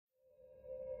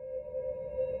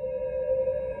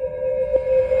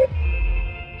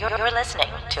You're listening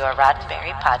to a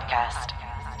Roddenberry podcast.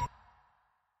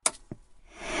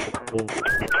 Don't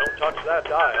touch that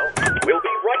dial. We'll be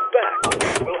right back.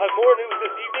 We'll have more news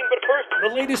this evening, but first...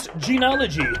 The latest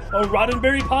Gene-ology, a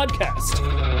Roddenberry podcast.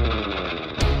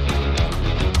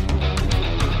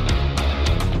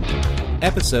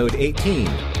 Episode 18,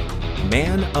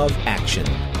 Man of Action.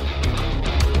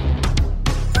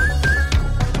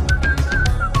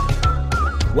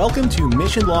 Welcome to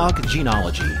Mission Log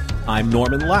Gene-ology. I'm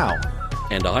Norman Lau.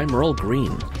 And I'm Earl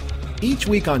Green. Each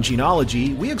week on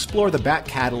Gene-ology, we explore the back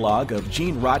catalog of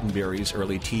Gene Roddenberry's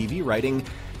early TV writing,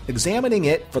 examining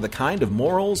it for the kind of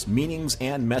morals, meanings,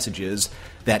 and messages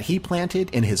that he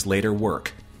planted in his later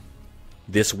work.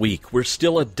 This week, we're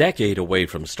still a decade away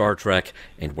from Star Trek,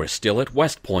 and we're still at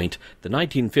West Point, the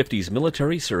 1950s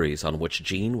military series on which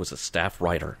Gene was a staff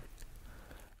writer.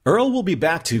 Earl will be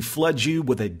back to flood you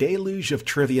with a deluge of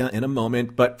trivia in a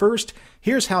moment, but first,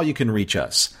 here's how you can reach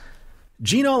us.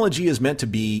 Gene-ology is meant to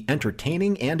be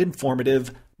entertaining and informative,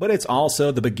 but it's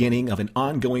also the beginning of an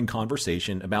ongoing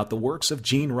conversation about the works of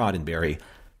Gene Roddenberry.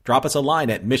 Drop us a line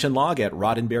at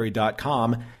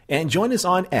missionlog@roddenberry.com and join us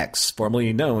on X,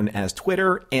 formerly known as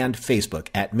Twitter and Facebook,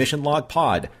 at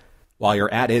MissionLogPod. While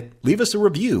you're at it, leave us a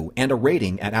review and a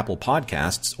rating at Apple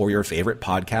Podcasts or your favorite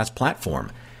podcast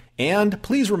platform. And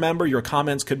please remember your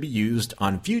comments could be used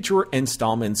on future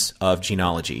installments of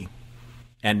Gene-ology.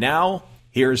 And now,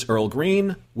 here's Earl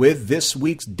Green with this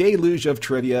week's deluge of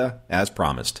trivia, as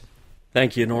promised.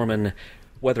 Thank you, Norman.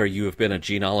 Whether you have been a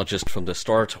genealogist from the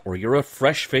start or you're a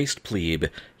fresh-faced plebe,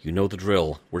 you know the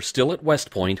drill. We're still at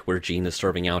West Point, where Gene is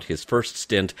serving out his first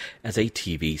stint as a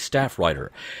TV staff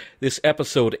writer. This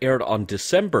episode aired on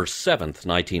December 7th,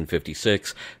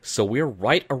 1956, so we're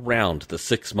right around the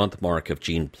 6-month mark of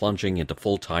Gene plunging into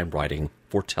full-time writing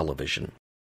for television.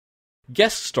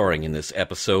 Guest starring in this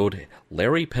episode,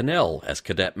 Larry Pennell as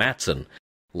Cadet Matson.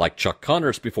 Like Chuck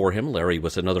Connors before him, Larry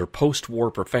was another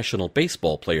post-war professional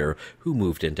baseball player who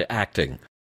moved into acting.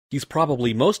 He's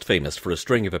probably most famous for a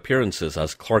string of appearances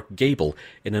as Clark Gable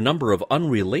in a number of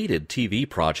unrelated TV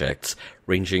projects,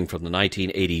 ranging from the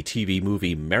 1980 TV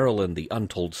movie Marilyn the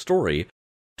Untold Story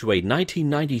to a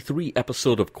 1993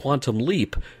 episode of Quantum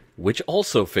Leap, which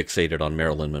also fixated on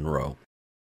Marilyn Monroe.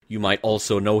 You might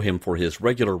also know him for his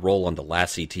regular role on the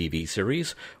Lassie TV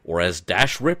series, or as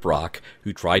Dash Riprock,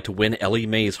 who tried to win Ellie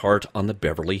Mae's heart on the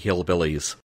Beverly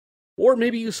Hillbillies. Or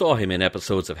maybe you saw him in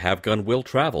episodes of Have Gun Will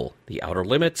Travel, The Outer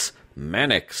Limits,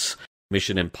 Mannix,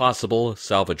 Mission Impossible,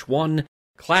 Salvage 1,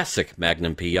 Classic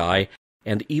Magnum P.I.,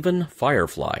 and even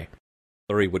Firefly.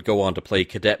 Larry would go on to play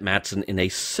Cadet Matson in a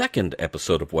second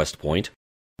episode of West Point,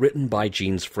 written by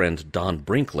Gene's friend Don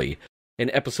Brinkley, an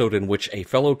episode in which a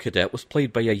fellow cadet was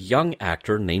played by a young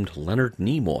actor named Leonard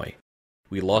Nimoy.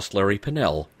 We lost Larry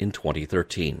Pennell in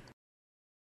 2013.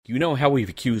 You know how we've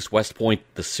accused West Point,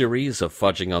 the series, of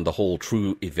fudging on the whole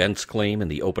true events claim in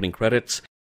the opening credits?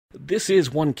 This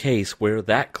is one case where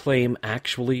that claim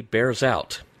actually bears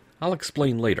out. I'll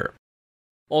explain later.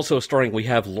 Also starring, we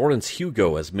have Lawrence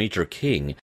Hugo as Major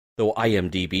King. Though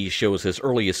IMDb shows his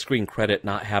earliest screen credit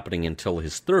not happening until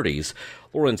his 30s,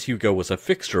 Lawrence Hugo was a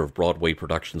fixture of Broadway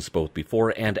productions both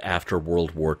before and after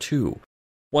World War II.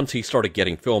 Once he started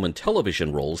getting film and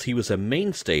television roles, he was a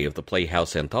mainstay of the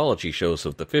Playhouse anthology shows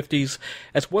of the 50s,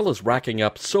 as well as racking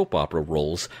up soap opera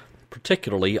roles,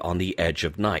 particularly on The Edge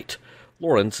of Night.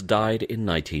 Lawrence died in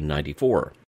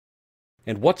 1994.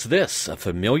 And what's this? A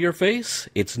familiar face?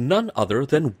 It's none other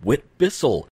than Whit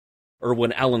Bissell.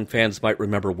 Irwin Allen fans might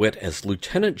remember Whit as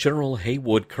Lieutenant General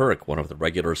Haywood Kirk, one of the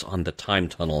regulars on the Time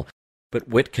Tunnel, but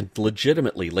Whit can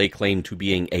legitimately lay claim to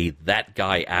being a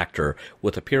that-guy actor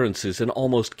with appearances in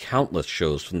almost countless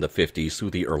shows from the 50s through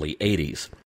the early 80s.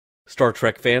 Star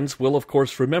Trek fans will of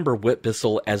course remember Whit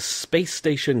Bissell as Space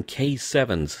Station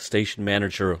K7's station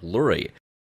manager Lurie.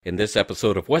 In this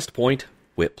episode of West Point,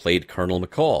 Whit played Colonel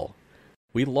McCall.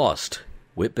 We lost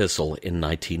Whit Bissell in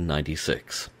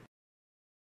 1996.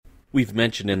 We've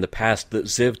mentioned in the past that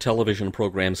Ziv Television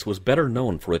Programs was better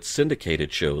known for its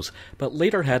syndicated shows, but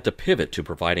later had to pivot to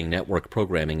providing network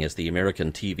programming as the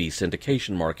American TV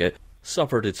syndication market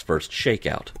suffered its first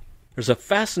shakeout. There's a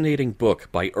fascinating book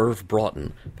by Irv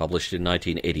Broughton, published in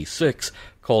 1986,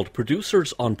 called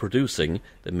Producers on Producing,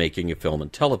 The Making of Film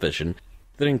and Television,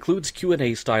 that includes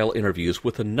Q&A-style interviews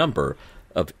with a number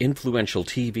of influential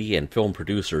TV and film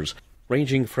producers,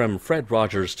 ranging from Fred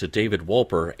Rogers to David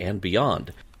Wolper and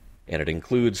beyond. And it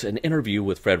includes an interview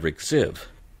with Frederick Ziv.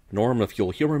 Norm, if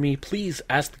you'll humor me, please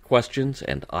ask the questions,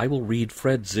 and I will read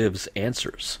Fred Ziv's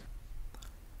answers.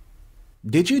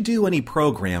 Did you do any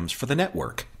programs for the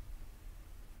network?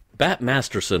 Bat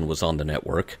Masterson was on the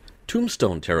network.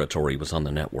 Tombstone Territory was on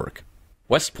the network.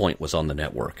 West Point was on the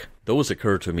network. Those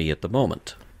occur to me at the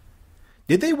moment.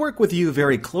 Did they work with you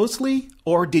very closely,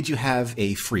 or did you have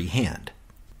a free hand?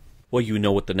 Well, you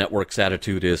know what the network's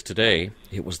attitude is today.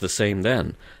 It was the same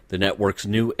then. The networks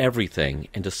knew everything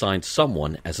and assigned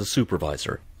someone as a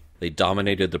supervisor. They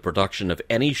dominated the production of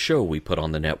any show we put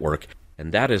on the network,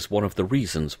 and that is one of the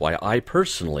reasons why I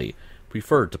personally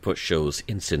preferred to put shows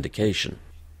in syndication.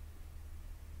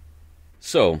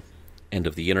 So, end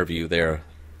of the interview there.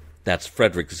 That's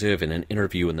Frederick Ziv in an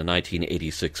interview in the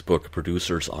 1986 book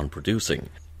Producers on Producing.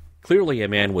 Clearly a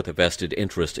man with a vested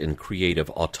interest in creative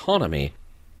autonomy,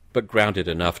 but grounded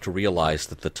enough to realize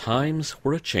that the times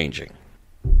were a-changing.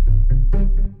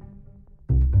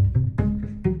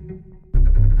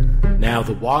 Now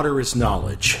the water is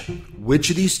knowledge. Which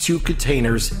of these two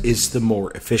containers is the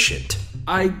more efficient?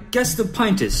 I guess the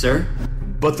pint is, sir.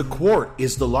 But the quart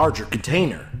is the larger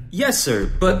container. Yes, sir,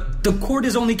 but the quart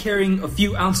is only carrying a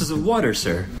few ounces of water,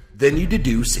 sir. Then you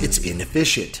deduce it's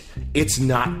inefficient. It's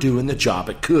not doing the job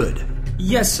it could.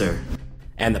 Yes, sir.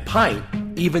 And the pint,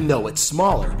 even though it's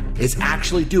smaller, is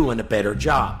actually doing a better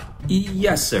job.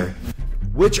 Yes, sir.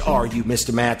 Which are you,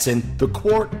 Mr. Matson, the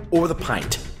quart or the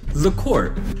pint? The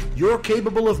quart. You're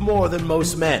capable of more than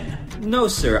most men. No,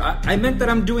 sir. I meant that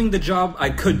I'm doing the job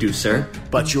I could do, sir.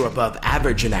 But you're above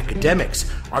average in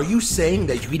academics. Are you saying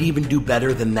that you could even do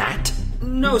better than that?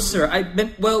 No, sir. I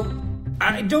meant, well,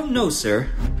 I don't know, sir.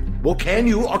 Well, can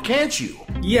you or can't you?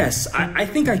 Yes, I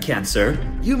think I can, sir.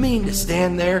 You mean to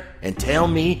stand there and tell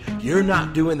me you're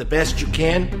not doing the best you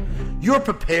can? You're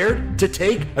prepared to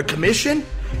take a commission?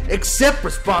 Accept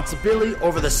responsibility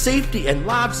over the safety and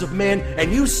lives of men,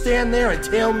 and you stand there and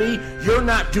tell me you're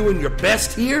not doing your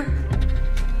best here?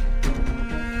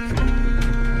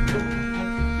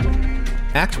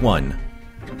 Act 1.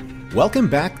 Welcome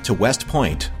back to West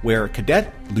Point, where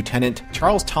Cadet Lieutenant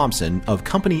Charles Thompson of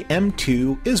Company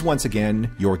M2 is once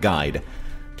again your guide.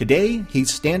 Today,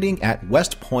 he's standing at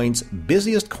West Point's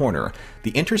busiest corner,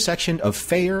 the intersection of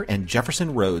Fair and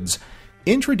Jefferson Roads,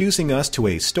 introducing us to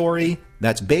a story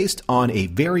that's based on a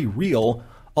very real,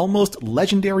 almost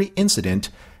legendary incident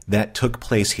that took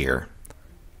place here.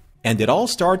 And it all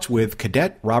starts with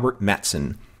Cadet Robert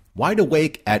Matson, wide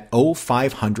awake at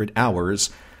 0500 hours,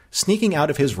 sneaking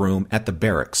out of his room at the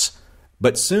barracks.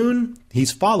 But soon,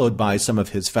 he's followed by some of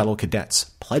his fellow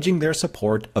cadets, pledging their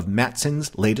support of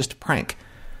Matson's latest prank.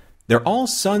 They're all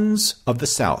sons of the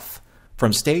South,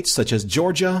 from states such as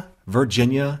Georgia,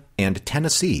 Virginia, and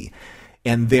Tennessee,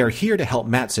 and they're here to help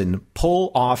Matson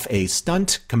pull off a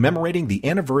stunt commemorating the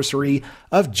anniversary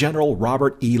of General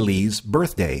Robert E. Lee's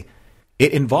birthday.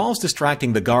 It involves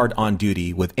distracting the guard on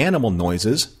duty with animal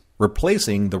noises,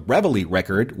 replacing the Reveille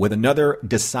record with another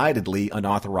decidedly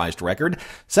unauthorized record,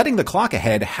 setting the clock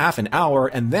ahead half an hour,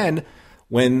 and then,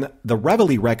 when the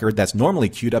Reveille record that's normally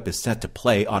queued up is set to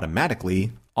play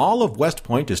automatically, all of West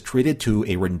Point is treated to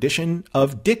a rendition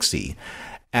of Dixie,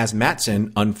 as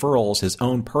Matson unfurls his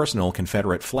own personal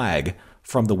Confederate flag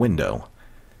from the window.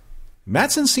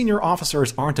 Matson's senior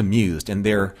officers aren't amused, and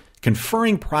they're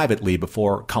conferring privately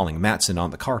before calling Matson on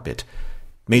the carpet.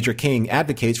 Major King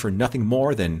advocates for nothing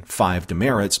more than 5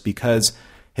 demerits because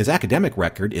his academic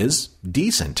record is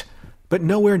decent, but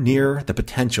nowhere near the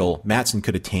potential Matson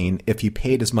could attain if he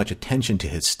paid as much attention to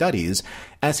his studies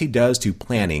as he does to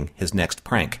planning his next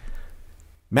prank.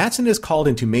 Matson is called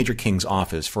into Major King's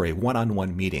office for a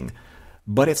one-on-one meeting,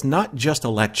 but it's not just a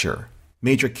lecture.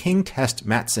 Major King tests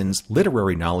Matson's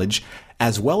literary knowledge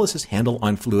as well as his handle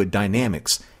on fluid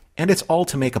dynamics, and it's all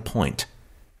to make a point.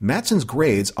 Matson's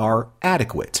grades are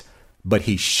adequate, but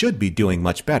he should be doing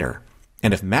much better.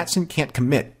 And if Matson can't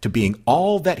commit to being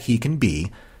all that he can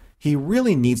be, he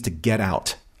really needs to get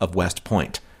out of West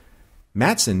Point.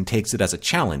 Matson takes it as a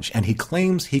challenge, and he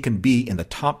claims he can be in the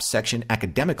top section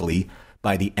academically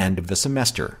by the end of the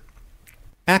semester.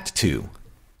 Act 2.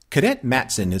 Cadet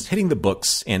Matson is hitting the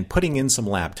books and putting in some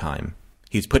lab time.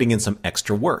 He's putting in some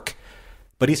extra work.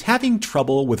 But he's having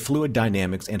trouble with fluid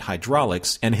dynamics and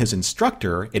hydraulics, and his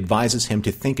instructor advises him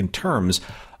to think in terms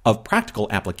of practical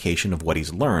application of what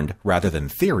he's learned rather than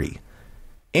theory.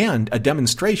 And a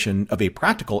demonstration of a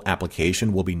practical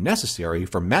application will be necessary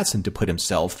for Matson to put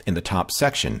himself in the top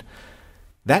section.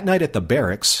 That night at the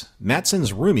barracks,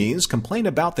 Matson's roomies complain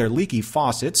about their leaky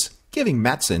faucets, giving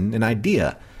Matson an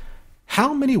idea.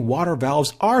 How many water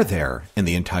valves are there in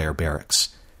the entire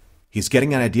barracks? He's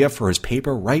getting an idea for his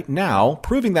paper right now,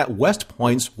 proving that West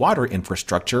Point's water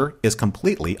infrastructure is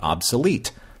completely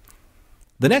obsolete.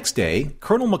 The next day,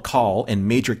 Colonel McCall and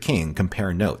Major King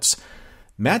compare notes.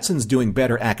 Matson's doing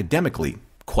better academically,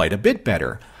 quite a bit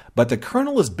better, but the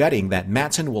colonel is betting that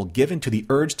Matson will give in to the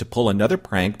urge to pull another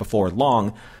prank before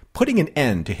long, putting an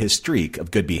end to his streak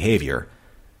of good behavior.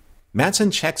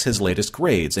 Matson checks his latest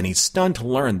grades, and he's stunned to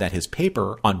learn that his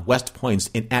paper on West Point's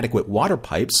inadequate water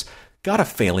pipes got a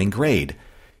failing grade.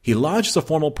 He lodges a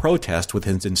formal protest with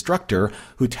his instructor,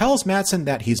 who tells Matson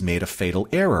that he's made a fatal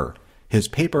error. His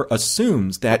paper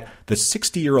assumes that the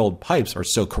 60-year-old pipes are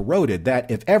so corroded that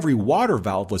if every water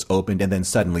valve was opened and then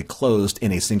suddenly closed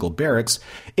in a single barracks,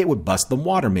 it would bust the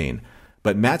water main.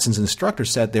 But Matson's instructor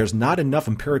said there's not enough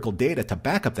empirical data to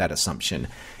back up that assumption.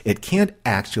 It can't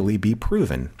actually be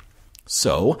proven.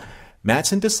 So,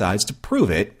 Matson decides to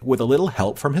prove it with a little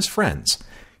help from his friends.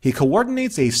 He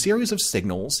coordinates a series of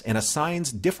signals and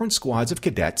assigns different squads of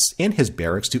cadets in his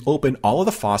barracks to open all of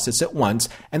the faucets at once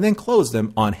and then close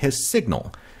them on his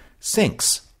signal.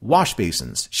 Sinks, wash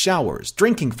basins, showers,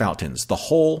 drinking fountains, the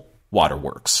whole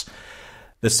waterworks.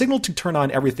 The signal to turn on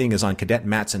everything is on Cadet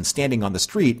Matson standing on the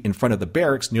street in front of the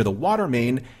barracks near the water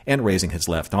main and raising his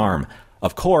left arm.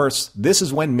 Of course, this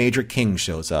is when Major King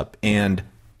shows up, and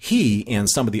he and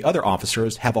some of the other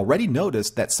officers have already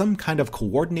noticed that some kind of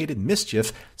coordinated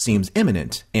mischief seems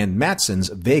imminent, and Matson's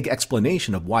vague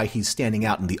explanation of why he's standing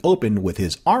out in the open with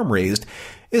his arm raised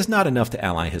is not enough to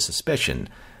allay his suspicion.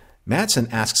 Matson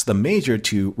asks the major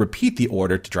to repeat the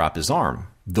order to drop his arm.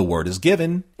 The word is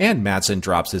given, and Matson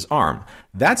drops his arm.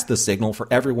 That's the signal for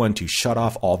everyone to shut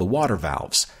off all the water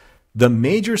valves. The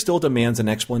major still demands an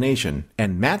explanation,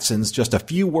 and Matson's just a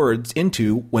few words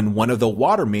into when one of the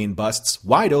water main busts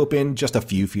wide open just a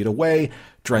few feet away,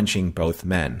 drenching both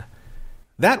men.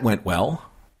 That went well.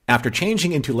 After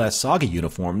changing into less soggy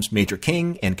uniforms, Major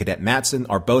King and Cadet Matson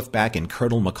are both back in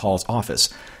Colonel McCall's office.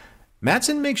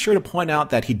 Matson makes sure to point out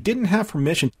that he didn't have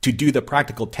permission to do the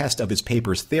practical test of his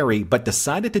paper's theory, but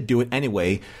decided to do it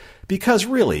anyway, because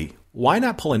really, why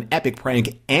not pull an epic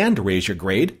prank and raise your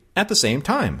grade at the same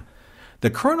time? The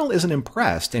colonel isn't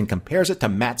impressed and compares it to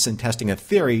Matson testing a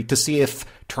theory to see if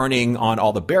turning on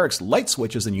all the barracks light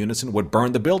switches in unison would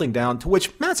burn the building down, to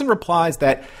which Matson replies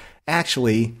that,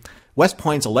 actually, West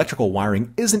Point's electrical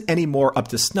wiring isn't any more up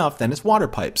to snuff than its water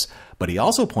pipes, but he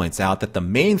also points out that the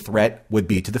main threat would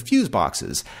be to the fuse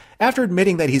boxes. After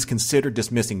admitting that he's considered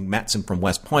dismissing Matson from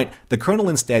West Point, the colonel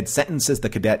instead sentences the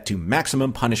cadet to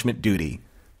maximum punishment duty.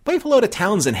 Wave hello to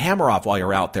Townsend Hammeroff while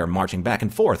you're out there marching back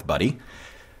and forth, buddy.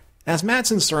 As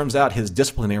Matson serves out his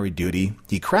disciplinary duty,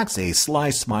 he cracks a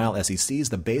sly smile as he sees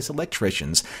the base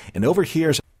electricians and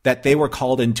overhears that they were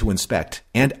called in to inspect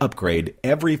and upgrade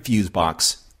every fuse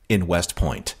box in West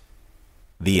Point.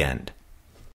 The end.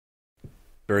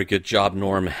 Very good job,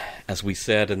 Norm. As we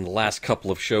said in the last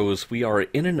couple of shows, we are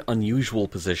in an unusual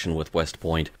position with West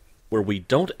Point, where we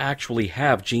don't actually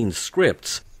have Gene's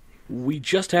scripts. We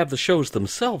just have the shows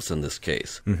themselves in this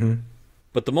case. Mm-hmm.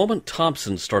 But the moment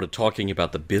Thompson started talking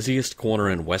about the busiest corner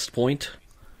in West Point,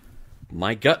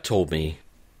 my gut told me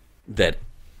that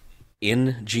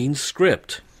in Gene's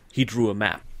script, he drew a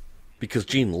map, because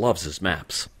Gene loves his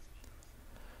maps.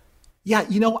 Yeah,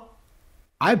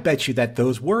 I bet you that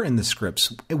those were in the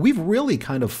scripts. We've really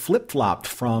kind of flip-flopped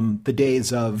from the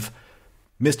days of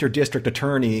Mr. District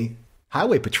Attorney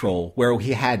Highway Patrol, where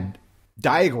he had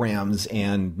diagrams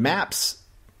and maps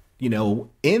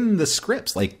in the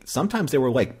scripts. Like, sometimes they were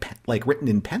like written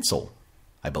in pencil,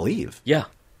 I believe. Yeah,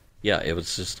 it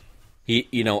was just,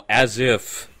 as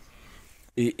if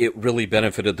it really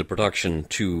benefited the production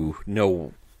to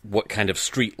know what kind of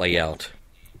street layout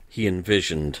he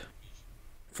envisioned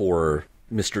for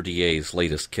Mr. DA's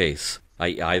latest case.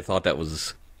 I thought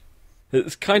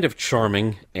it's kind of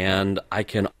charming, and I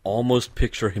can almost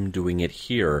picture him doing it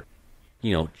here.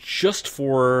 Just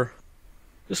for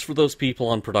those people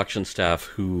on production staff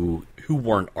who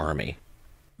weren't Army.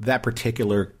 That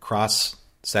particular cross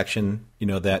section,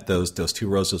 that those two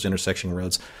rows, those intersection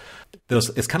roads,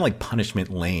 it's kind of like Punishment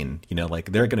Lane.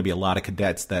 Like, there are going to be a lot of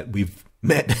cadets that we've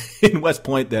met in West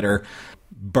Point that are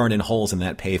burning holes in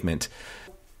that pavement.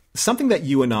 Something that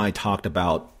you and I talked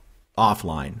about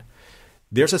offline.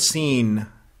 There's a scene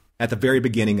at the very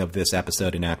beginning of this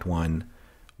episode in Act 1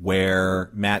 where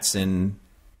Matson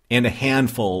and a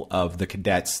handful of the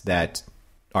cadets that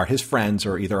are his friends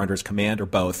or either under his command or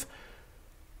both,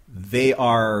 they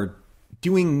are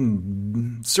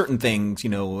doing certain things,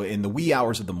 in the wee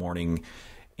hours of the morning.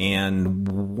 And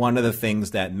one of the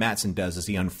things that Matson does is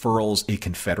he unfurls a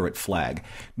Confederate flag.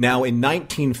 Now, in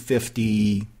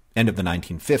 1950, end of the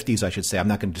 1950s, I should say, I'm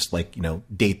not going to just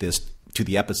date this to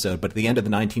the episode, but at the end of the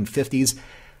 1950s,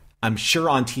 I'm sure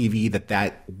on TV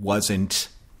that wasn't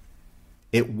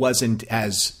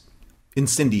as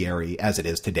incendiary as it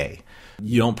is today.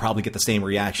 You don't probably get the same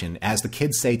reaction. As the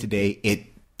kids say today, it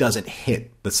doesn't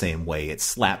hit the same way. It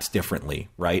slaps differently,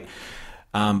 right?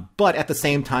 But at the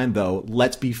same time, though,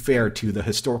 let's be fair to the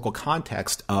historical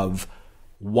context of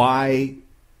why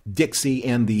Dixie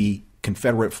and the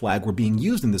Confederate flag were being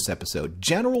used in this episode.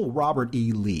 General Robert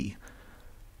E. Lee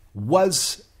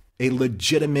was a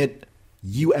legitimate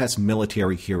U.S.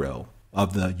 military hero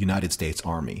of the United States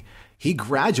Army. He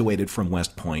graduated from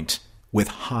West Point with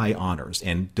high honors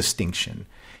and distinction,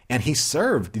 and he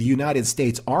served the United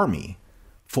States Army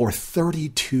for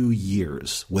 32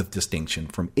 years with distinction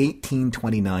from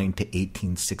 1829 to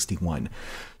 1861.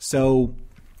 So,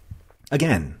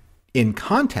 again, in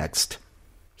context,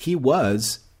 he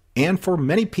was, and for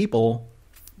many people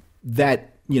that,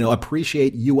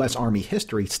 appreciate U.S. Army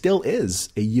history, still is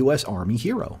a U.S. Army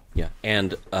hero. Yeah,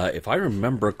 and if I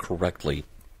remember correctly,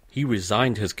 he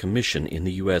resigned his commission in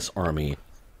the U.S. Army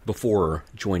before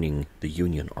joining the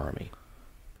Union Army.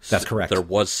 That's correct. There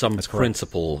was some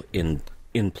principle in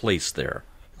place there.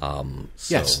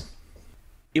 Yes.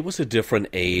 It was a different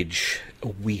age.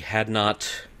 We had not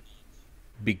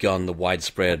begun the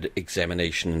widespread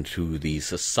examination into the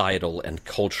societal and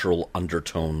cultural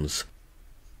undertones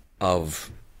of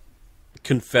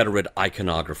Confederate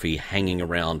iconography hanging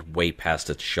around way past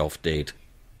its shelf date.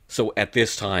 So at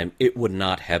this time, it would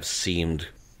not have seemed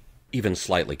even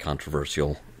slightly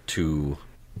controversial to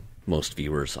most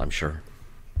viewers, I'm sure.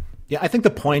 Yeah, I think the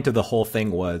point of the whole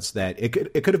thing was that it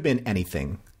could have been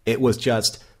anything. It was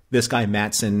just this guy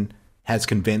Matson has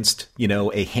convinced,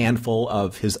 a handful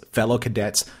of his fellow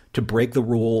cadets to break the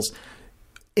rules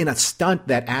in a stunt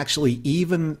that actually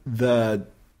even the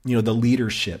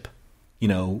leadership,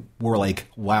 were like,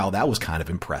 wow, that was kind of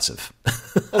impressive.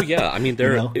 Oh, yeah. I mean,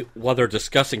 while they're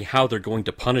discussing how they're going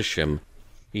to punish him,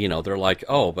 they're like,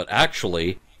 oh, but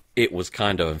actually it was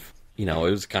kind of,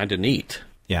 neat.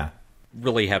 Yeah.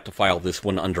 Really have to file this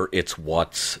one under its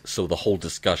what's, so the whole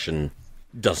discussion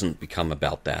doesn't become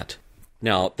about that.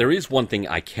 Now, there is one thing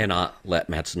I cannot let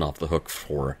Matson off the hook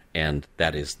for, and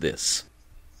that is this.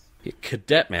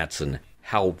 Cadet Matson,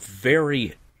 how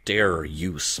very dare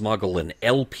you smuggle an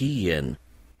LP in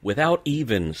without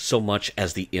even so much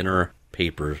as the inner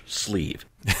paper sleeve?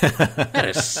 That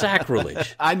is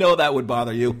sacrilege. I know that would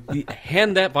bother you.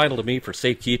 Hand that vinyl to me for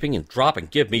safekeeping and drop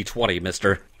and give me 20,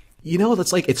 mister.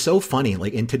 It's so funny,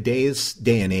 like in today's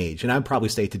day and age, and I'd probably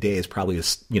say today is probably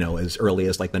as early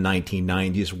as like the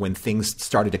 1990s when things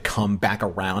started to come back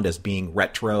around as being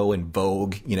retro and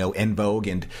vogue, en vogue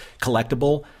and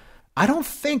collectible. I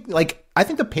think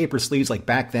the paper sleeves like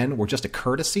back then were just a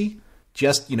courtesy.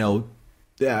 Just,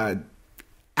 I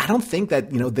don't think that,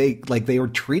 they were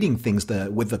treating things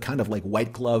with the kind of like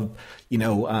white glove,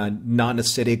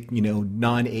 non-acidic,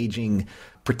 non-aging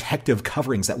protective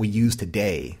coverings that we use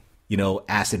today.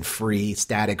 Acid-free,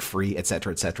 static-free, et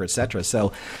cetera, et cetera, et cetera.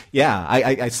 So, yeah,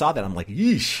 I saw that. I'm like,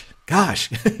 yeesh,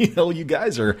 gosh, you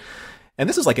guys are... And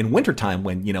this is like in wintertime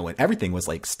when, when everything was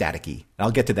like staticky.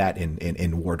 I'll get to that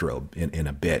in wardrobe in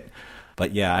a bit.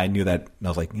 But yeah, I knew that. I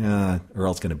was like,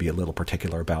 Earl's going to be a little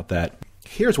particular about that.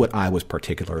 Here's what I was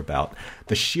particular about.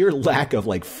 The sheer lack of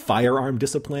like firearm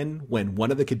discipline when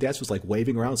one of the cadets was like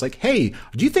waving around. It's like, hey,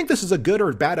 do you think this is a good or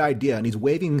a bad idea? And he's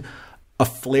waving a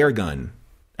flare gun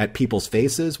at people's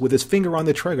faces with his finger on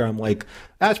the trigger. I'm like,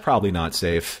 that's probably not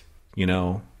safe,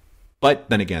 But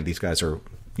then again, these guys are,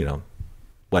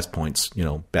 West Point's,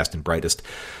 best and brightest.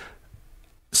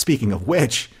 Speaking of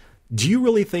which, do you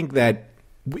really think that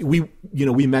we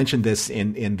mentioned this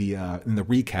in the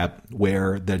recap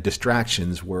where the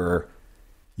distractions were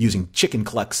using chicken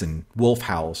clucks and wolf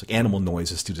howls, like animal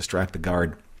noises to distract the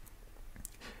guard?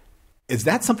 Is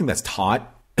that something that's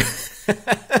taught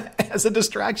as a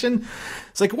distraction?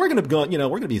 It's like we're going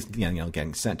to be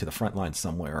getting sent to the front line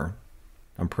somewhere.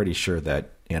 I'm pretty sure that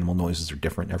animal noises are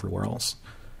different everywhere else.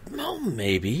 Well,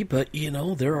 maybe, but,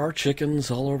 there are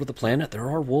chickens all over the planet. There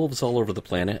are wolves all over the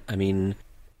planet. I mean,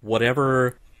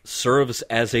 whatever serves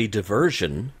as a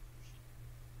diversion.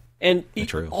 And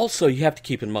also, you have to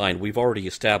keep in mind, we've already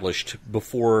established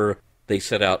before they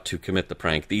set out to commit the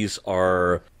prank, these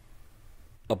are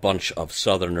a bunch of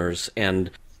Southerners. And,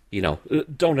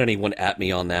 don't anyone at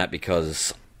me on that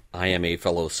because I am a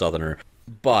fellow Southerner.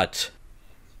 But...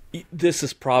 this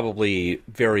is probably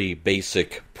very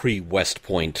basic pre-West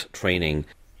Point training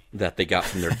that they got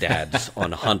from their dads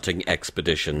on hunting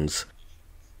expeditions.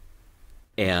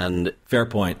 And fair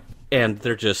point. And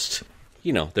they're just,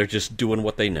 they're just doing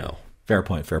what they know. Fair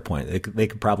point. They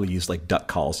could probably use like duck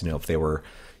calls, if they were,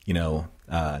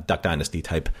 Duck Dynasty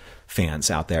type fans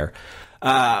out there.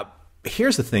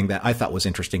 Here's the thing that I thought was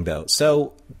interesting, though.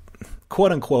 So,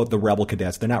 quote unquote, the rebel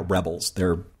cadets, they're not rebels.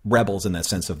 They're rebels in that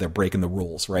sense of they're breaking the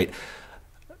rules, right?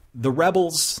 the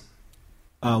rebels,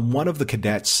 one of the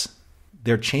cadets,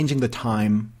 they're changing the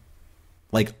time,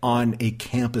 like on a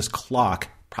campus clock,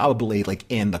 probably like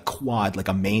in the quad, like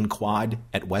a main quad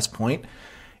at West Point.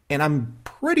 And I'm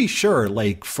pretty sure,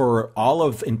 like, for all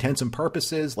of intents and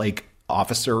purposes, like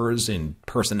officers and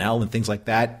personnel and things like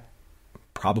that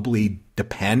probably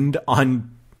depend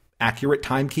on accurate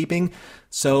timekeeping.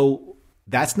 So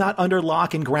that's not under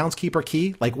lock and groundskeeper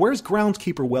key. Like, where's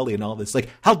groundskeeper Willie and all this? Like,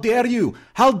 how dare you?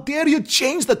 How dare you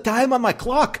change the time on my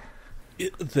clock?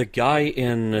 The guy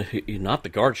in, not the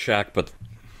guard shack, but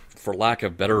for lack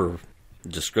of better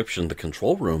description, the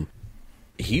control room,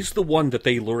 he's the one that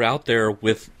they lure out there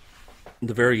with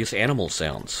the various animal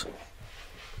sounds.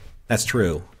 That's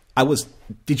true.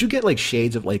 Did you get like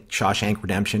shades of like Shawshank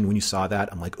Redemption when you saw that?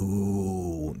 I'm like,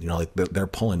 ooh, like they're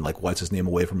pulling like what's his name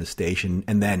away from his station.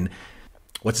 And then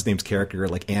what's his name's character,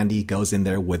 like Andy, goes in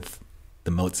there with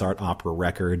the Mozart opera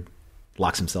record,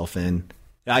 locks himself in.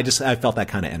 I felt that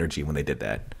kind of energy when they did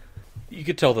that. You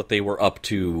could tell that they were up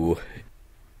to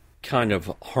kind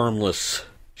of harmless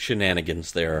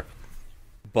shenanigans there.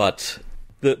 But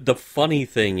the funny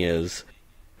thing is,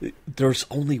 there's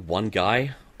only one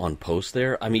guy on post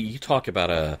there. I mean, you talk about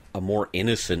a more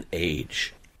innocent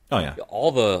age. Oh yeah.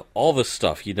 All the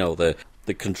stuff, the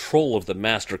control of the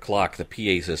master clock, the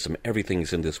PA system,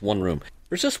 everything's in this one room.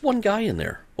 There's just one guy in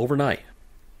there overnight.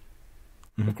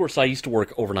 Mm-hmm. Of course, I used to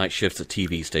work overnight shifts at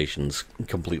TV stations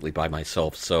completely by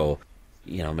myself, so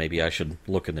maybe I should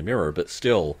look in the mirror, but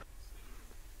still,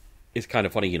 it's kind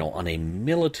of funny, on a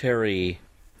military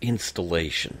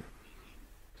installation,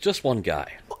 just one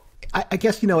guy. I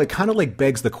guess, it kind of like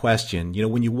begs the question,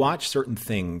 when you watch certain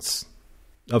things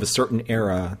of a certain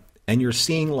era and you're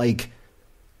seeing like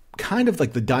kind of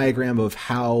like the diagram of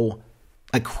how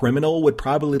a criminal would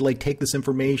probably like take this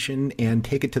information and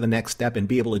take it to the next step and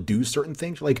be able to do certain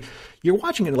things. Like, you're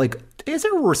watching it like, is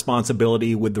there a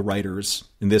responsibility with the writers,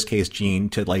 in this case, Gene,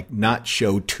 to like not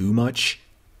show too much,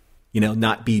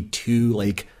 not be too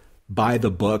like by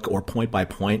the book or point by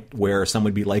point, where someone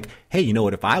would be like, hey, you know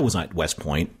what, if I was at West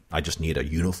Point, I just need a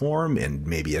uniform and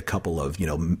maybe a couple of,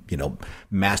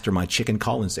 master my chicken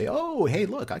call and say, oh, hey,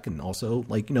 look, I can also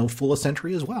fool a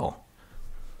sentry as well.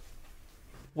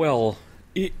 Well,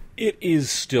 it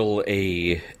is still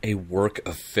a work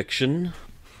of fiction,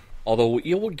 although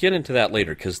we'll get into that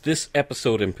later, because this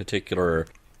episode in particular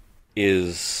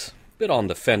is a bit on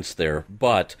the fence there,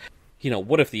 but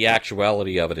what if the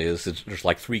actuality of it is there's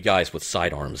like 3 guys with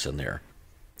sidearms in there?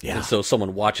 Yeah. And so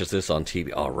someone watches this on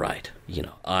TV. All right,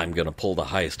 I'm going to pull the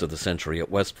heist of the century at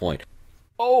West Point.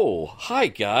 Oh, hi,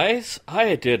 guys.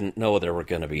 I didn't know there were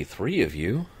going to be 3 of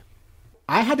you.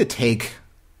 I had to take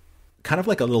kind of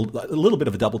like a little bit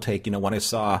of a double take, when I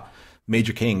saw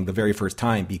Major King the very first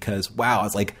time, because, wow, I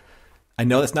was like, I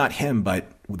know that's not him,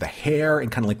 but with the hair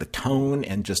and kind of like the tone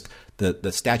and just the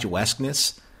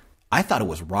statuesqueness, I thought it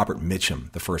was Robert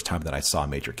Mitchum the first time that I saw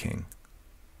Major King.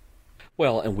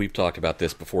 Well, and we've talked about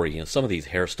this before, some of these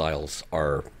hairstyles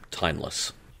are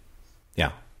timeless.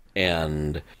 Yeah.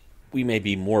 And we may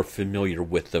be more familiar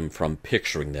with them from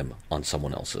picturing them on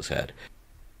someone else's head.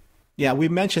 Yeah, we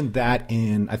mentioned that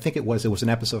in, I think it was an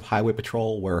episode of Highway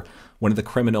Patrol where one of the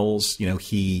criminals,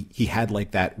 he had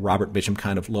like that Robert Mitchum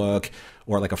kind of look,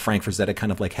 or like a Frank Frazetta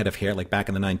kind of like head of hair, like back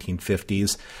in the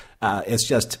 1950s. It's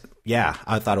just, yeah,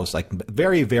 I thought it was like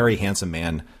very, very handsome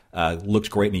man. Looked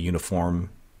great in a uniform,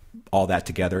 all that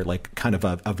together, like kind of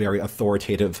a very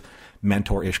authoritative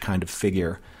mentor-ish kind of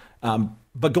figure.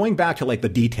 But going back to like the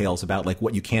details about like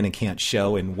what you can and can't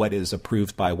show and what is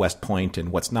approved by West Point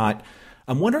and what's not,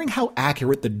 I'm wondering how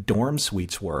accurate the dorm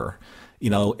suites were,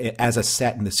 as a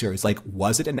set in the series. Like,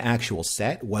 was it an actual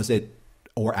set? Was it,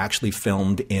 or actually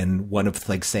filmed in one of,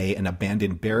 like, say, an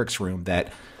abandoned barracks room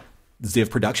that Ziv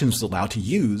Productions was allowed to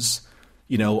use,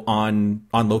 on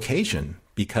location?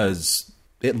 Because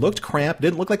it looked cramped. It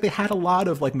didn't look like they had a lot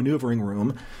of, like, maneuvering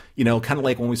room, kind of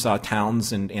like when we saw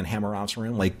Towns and Hamaroff's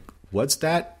room. Like, was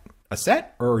that a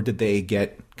set, or did they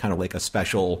get kind of like a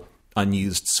special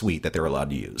unused suite that they're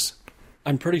allowed to use?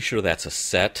 I'm pretty sure that's a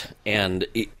set, and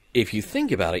if you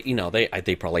think about it,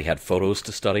 they probably had photos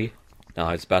to study. Now,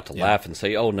 I was about to laugh and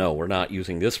say, oh no, we're not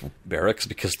using this barracks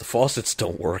because the faucets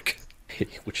don't work,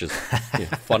 which is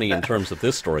funny in terms of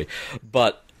this story.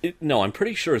 But, no, I'm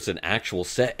pretty sure it's an actual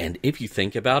set, and if you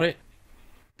think about it,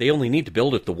 they only need to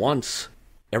build it the once.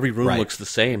 Every room looks the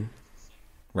same.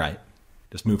 Right.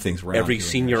 Just move things around. Every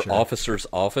senior officer's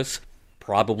office,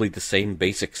 probably the same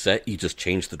basic set, you just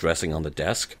change the dressing on the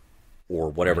desk, or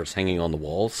whatever's hanging on the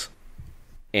walls.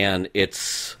 And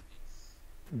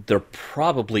they're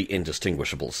probably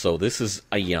indistinguishable. So this is,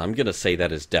 I'm going to say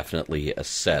that is definitely a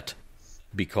set.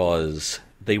 because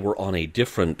they were on a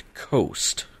different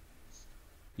coast.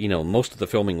 You know, most of the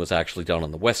filming was actually done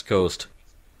on the West Coast,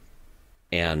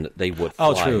 and they would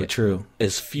fly true.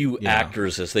 as few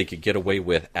actors as they could get away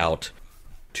with out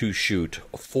to shoot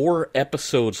 4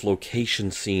 episodes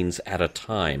location scenes at a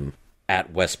time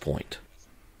at West Point.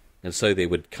 And so they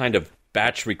would kind of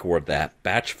batch record that,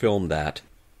 batch film that,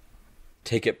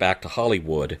 take it back to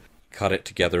Hollywood, cut it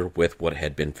together with what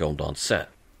had been filmed on set.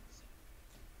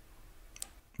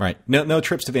 Right. No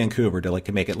trips to Vancouver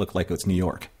to make it look like it's New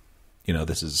York. You know,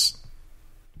 this is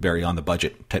very on the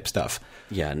budget type stuff.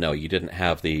 Yeah, no, you didn't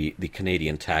have the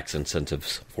Canadian tax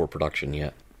incentives for production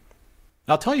yet.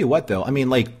 I'll tell you what, though. I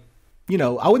mean, I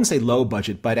wouldn't say low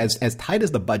budget, but as tight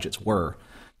as the budgets were,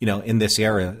 in this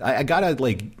era,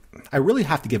 I really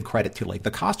have to give credit to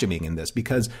the costuming in this,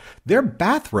 because their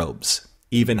bathrobes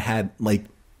even had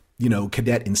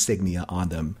cadet insignia on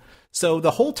them. So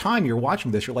the whole time you're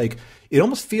watching this, you're it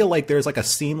almost feel like there's a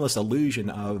seamless illusion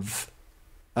of,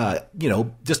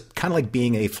 just kind of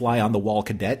being a fly on the wall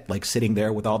cadet, sitting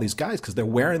there with all these guys, because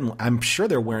I'm sure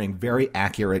they're wearing very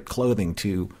accurate clothing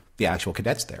to the actual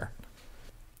cadets there.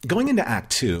 Going into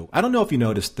Act 2, I don't know if you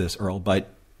noticed this, Earl,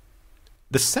 but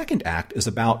the second act is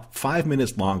about 5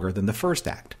 minutes longer than the first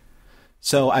act.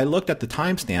 So I looked at the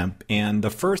timestamp, and the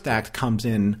first act comes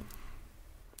in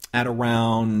at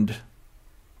around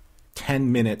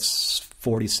 10 minutes,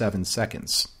 47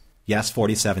 seconds. Yes,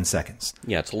 47 seconds.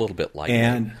 Yeah, it's a little bit light.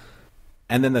 And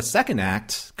then the second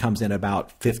act comes in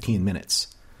about 15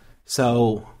 minutes.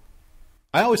 So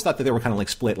I always thought that they were kind of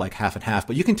split half and half,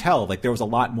 but you can tell there was a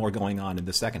lot more going on in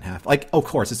the second half. Of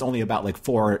course, it's only about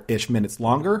 4-ish minutes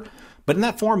longer, but in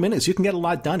that 4 minutes, you can get a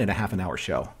lot done in a half an hour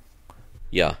show.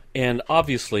 Yeah, and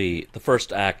obviously the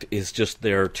first act is just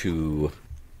there to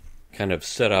kind of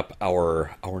set up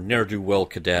our ne'er-do-well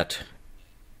cadet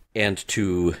and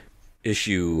to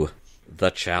issue the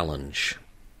challenge.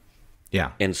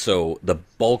 Yeah. And so the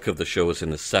bulk of the show is in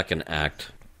the second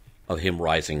act of him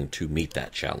rising to meet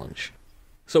that challenge.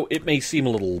 So it may seem a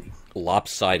little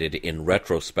lopsided in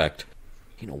retrospect,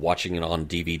 watching it on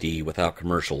DVD without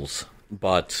commercials,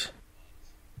 but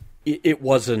it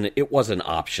was an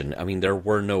option. I mean, there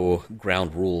were no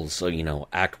ground rules. So,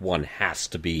 Act 1 has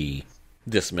to be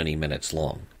this many minutes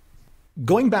long.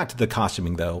 Going back to the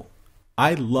costuming, though,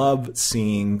 I love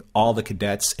seeing all the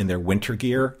cadets in their winter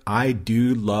gear. I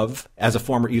do love, as a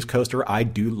former East Coaster, I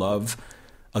do love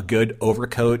a good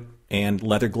overcoat and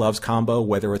leather gloves combo,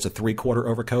 whether it's a 3/4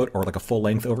 overcoat or a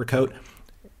full-length overcoat.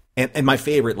 And my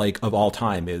favorite, of all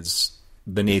time, is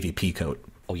the Navy pea coat.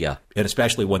 Oh, yeah. And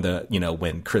especially when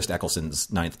when Chris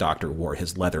Eccleston's Ninth Doctor wore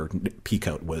his leather pea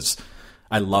coat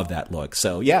I love that look.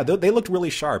 So, yeah, they looked really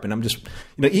sharp. And I'm just,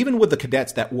 even with the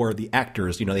cadets that were the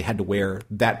actors, they had to wear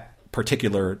that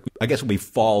particular, I guess, would be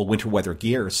fall winter weather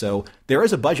gear. So there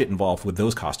is a budget involved with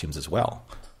those costumes as well.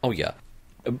 Oh, yeah.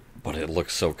 But it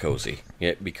looks so cozy.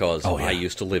 Yeah, because I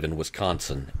used to live in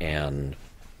Wisconsin, and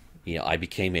I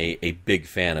became a big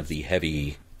fan of the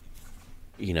heavy,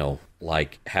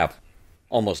 half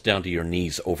almost down to your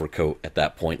knees overcoat at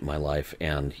that point in my life.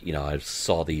 And, I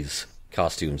saw these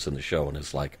costumes in the show, and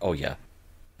it's oh yeah,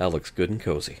 that looks good and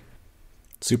cozy.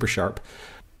 Super sharp.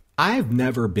 I've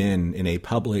never been in a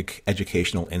public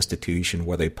educational institution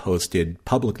where they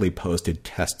publicly posted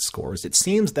test scores. It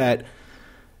seems that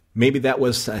maybe that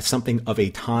was something of a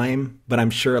time, but I'm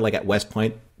sure at West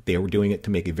Point, they were doing it to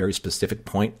make a very specific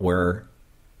point where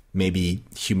maybe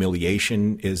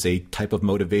humiliation is a type of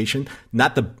motivation.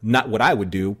 Not what I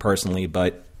would do personally,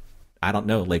 but I don't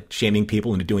know, shaming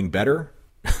people into doing better.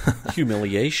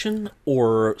 Humiliation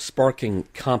or sparking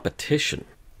competition?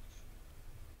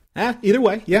 Either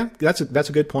way, yeah, that's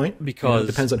a good point. Because it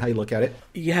depends on how you look at it.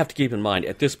 You have to keep in mind,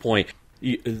 at this point,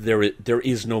 there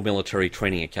is no military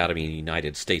training academy in the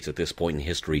United States at this point in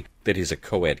history that is a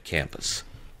co-ed campus.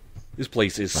 This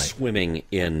place is swimming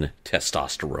in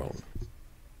testosterone.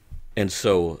 And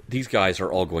so these guys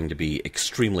are all going to be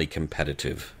extremely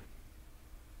competitive.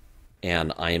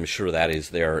 And I am sure that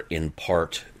is there in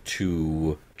part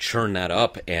to churn that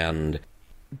up and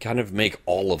kind of make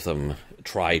all of them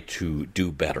try to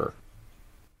do better.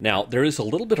 Now, there is a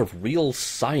little bit of real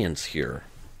science here.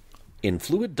 In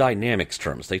fluid dynamics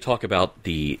terms, they talk about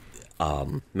the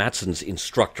Matson's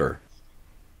instructor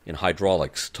in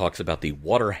hydraulics talks about the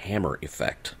water hammer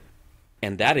effect.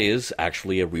 And that is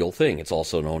actually a real thing. It's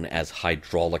also known as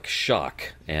hydraulic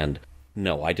shock. And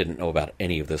no, I didn't know about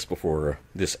any of this before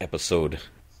this episode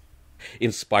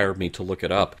inspired me to look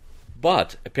it up.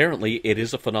 But apparently it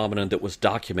is a phenomenon that was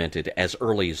documented as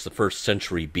early as the 1st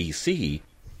century BC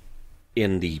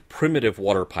in the primitive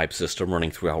water pipe system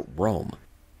running throughout Rome.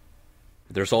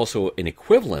 there's also an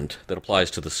equivalent that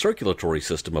applies to the circulatory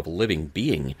system of a living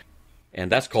being,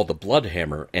 and that's called the blood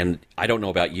hammer. And I don't know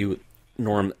about you,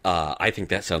 Norm, I think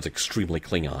that sounds extremely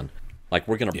Klingon. Like,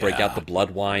 we're going to break out the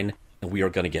blood wine, and we are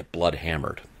going to get blood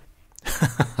hammered.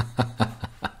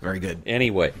 Very good.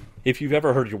 Anyway, if you've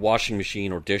ever heard your washing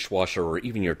machine or dishwasher or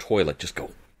even your toilet just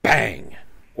go bang,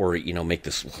 or, make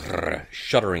this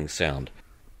shuddering sound,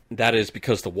 that is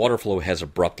because the water flow has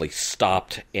abruptly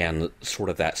stopped, and sort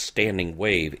of that standing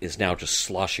wave is now just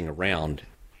sloshing around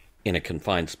in a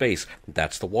confined space.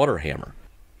 That's the water hammer.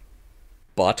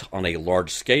 But on a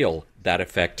large scale, that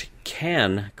effect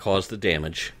can cause the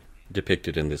damage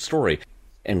depicted in this story.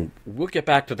 And we'll get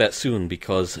back to that soon,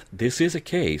 because this is a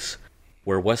case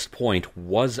where West Point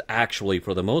was actually,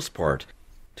 for the most part,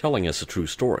 telling us a true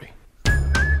story.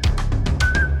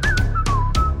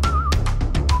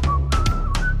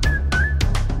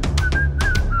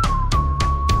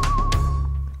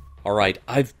 Alright,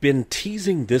 I've been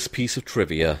teasing this piece of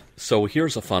trivia, so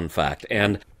here's a fun fact,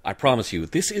 and I promise you,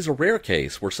 this is a rare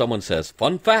case where someone says,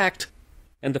 fun fact,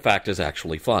 and the fact is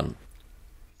actually fun.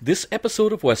 This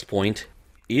episode of West Point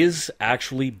is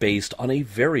actually based on a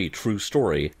very true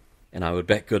story, and I would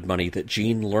bet good money that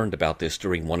Gene learned about this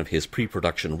during one of his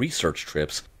pre-production research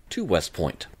trips to West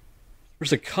Point.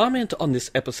 There's a comment on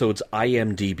this episode's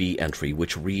IMDb entry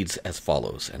which reads as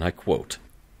follows, and I quote,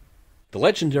 "The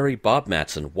legendary Bob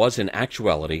Matson was in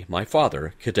actuality my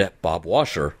father, Cadet Bob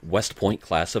Washer, West Point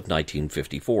class of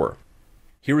 1954.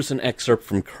 Here is an excerpt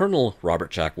from Colonel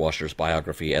Robert Jack Washer's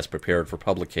biography as prepared for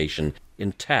publication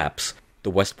in TAPS,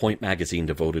 the West Point magazine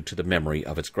devoted to the memory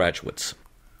of its graduates.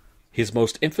 His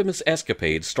most infamous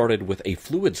escapade started with a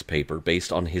fluids paper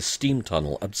based on his steam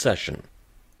tunnel obsession.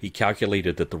 He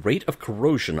calculated that the rate of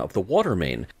corrosion of the water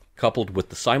main, coupled with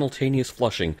the simultaneous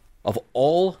flushing of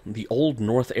all the old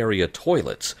North area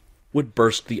toilets, would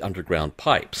burst the underground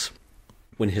pipes.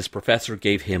 When his professor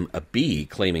gave him a B,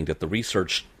 claiming that the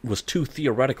research was too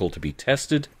theoretical to be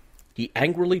tested, he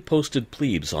angrily posted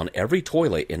plebes on every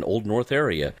toilet in Old North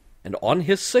area, and on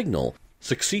his signal,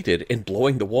 succeeded in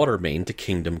blowing the water main to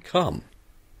kingdom come.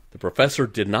 The professor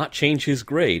did not change his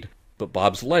grade, but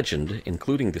Bob's legend,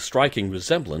 including the striking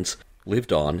resemblance,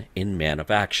 lived on in Man of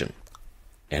Action."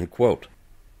 End quote.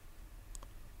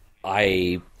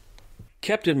 I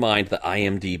kept in mind that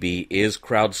IMDb is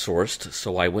crowdsourced,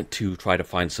 so I went to try to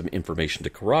find some information to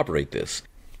corroborate this.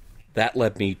 That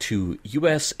led me to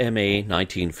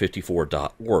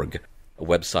usma1954.org, a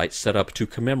website set up to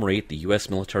commemorate the U.S.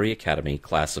 Military Academy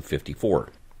Class of 54.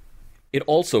 It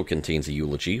also contains a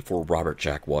eulogy for Robert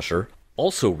Jack Washer,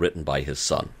 also written by his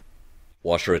son.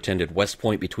 Washer attended West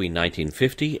Point between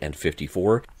 1950 and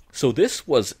 54, so this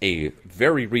was a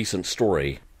very recent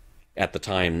story at the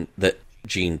time that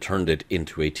Gene turned it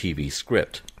into a TV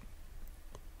script.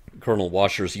 Colonel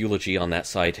Washer's eulogy on that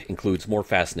site includes more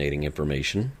fascinating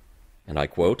information, and I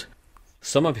quote,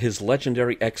 "Some of his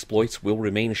legendary exploits will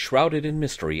remain shrouded in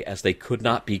mystery as they could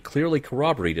not be clearly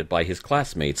corroborated by his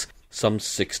classmates some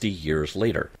 60 years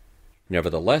later.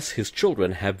 Nevertheless, his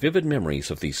children have vivid memories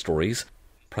of these stories.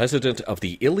 President of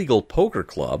the illegal poker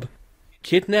club,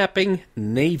 kidnapping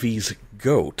Navy's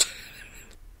goat,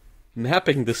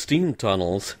 mapping the steam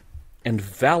tunnels, and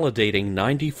validating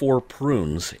 94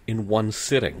 prunes in one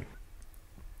sitting."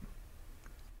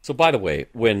 So, by the way,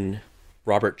 when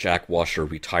Robert Jack Washer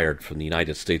retired from the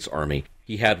United States Army,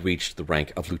 he had reached the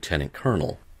rank of lieutenant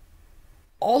colonel.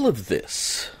 All of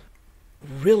this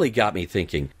really got me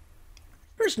thinking,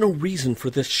 there's no reason for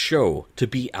this show to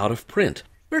be out of print.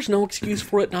 There's no excuse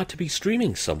for it not to be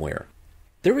streaming somewhere.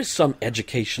 There is some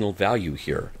educational value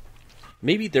here.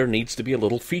 Maybe there needs to be a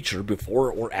little feature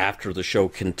before or after the show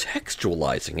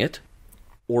contextualizing it.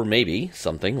 Or maybe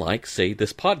something like, say,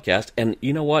 this podcast. And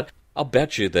you know what? I'll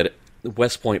bet you that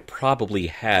West Point probably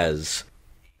has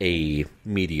a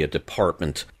media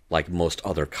department like most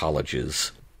other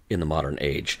colleges in the modern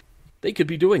age. They could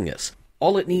be doing this.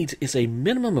 All it needs is a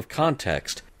minimum of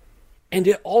context, and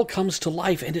it all comes to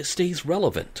life and it stays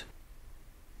relevant.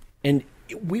 And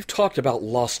we've talked about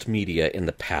lost media in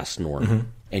the past,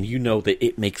 Norm, and you know that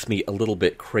it makes me a little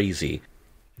bit crazy,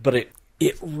 but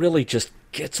it really just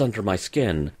gets under my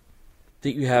skin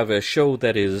that you have a show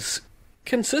that is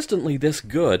consistently this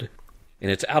good,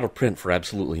 and it's out of print for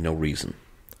absolutely no reason.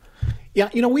 Yeah,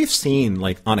 we've seen,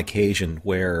 on occasion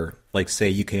where, say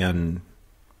you can,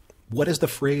 what is the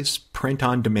phrase? Print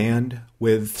on demand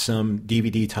with some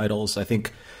DVD titles. I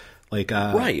think,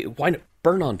 right. Why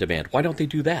burn on demand? Why don't they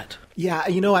do that? Yeah,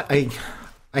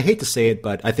 I hate to say it,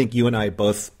 but I think you and I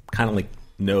both kind of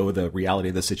know the reality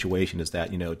of the situation is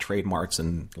that, trademarks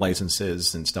and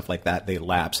licenses and stuff like that, they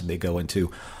lapse and they go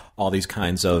into all these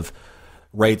kinds of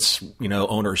rights,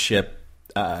 ownership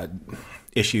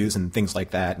issues and things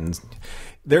like that. And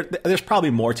there's probably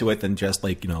more to it than just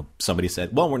like, somebody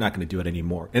said, well, we're not going to do it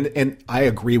anymore. And I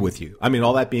agree with you. I mean,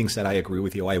 all that being said, I agree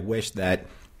with you. I wish that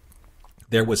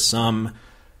there was some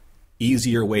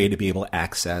easier way to be able to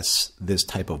access this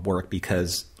type of work,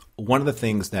 because one of the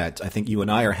things that I think you and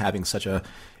I are having such an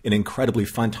incredibly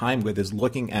fun time with is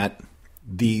looking at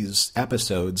these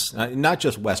episodes, not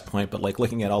just West Point, but like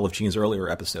looking at all of Gene's earlier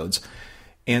episodes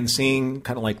and seeing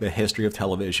kind of like the history of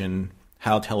television,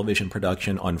 how television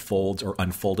production unfolds or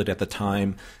unfolded at the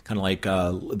time, kind of like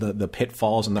the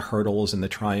pitfalls and the hurdles and the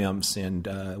triumphs and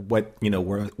what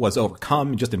was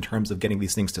overcome just in terms of getting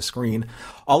these things to screen.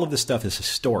 All of this stuff is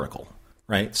historical,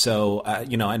 right? So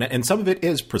and some of it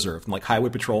is preserved, like Highway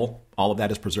Patrol. All of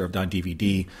that is preserved on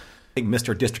DVD. I think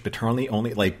Mr. District Attorney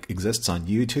only like exists on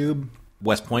YouTube.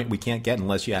 West Point we can't get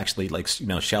unless you actually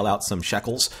shell out some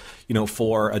shekels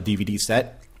for a DVD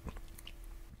set.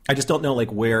 I just don't know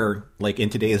where in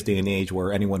today's day and age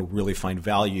where anyone would really find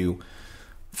value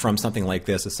from something like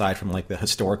this aside from the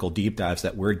historical deep dives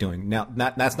that we're doing. Now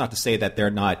that's not to say that they're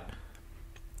not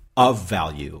of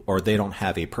value or they don't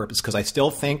have a purpose, because I still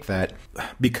think that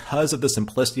because of the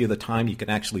simplicity of the time, you can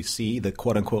actually see the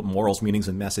quote unquote morals, meanings,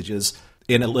 and messages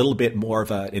in a little bit more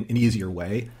of an easier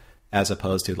way, as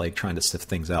opposed to trying to sift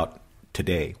things out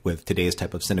today with today's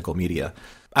type of cynical media.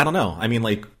 I don't know. I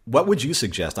mean, what would you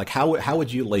suggest? How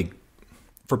would you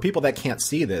for people that can't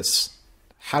see this,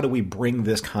 how do we bring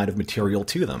this kind of material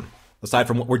to them aside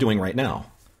from what we're doing right now?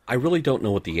 I really don't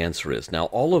know what the answer is. Now,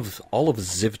 all of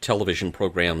Ziv Television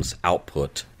Program's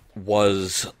output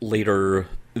was later,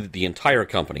 the entire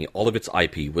company, all of its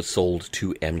IP was sold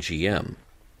to MGM.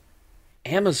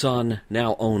 Amazon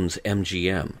now owns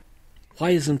MGM.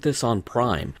 Why isn't this on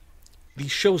Prime?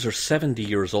 These shows are 70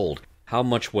 years old. How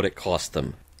much would it cost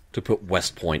them to put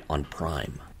West Point on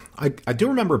Prime? I do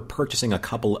remember purchasing a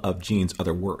couple of Gene's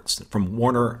other works from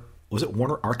Warner. Was it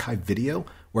Warner Archive Video?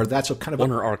 Where that's a kind of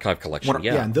Warner Archive Collection,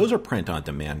 yeah. Yeah, and those are print on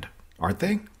demand, aren't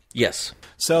they? Yes.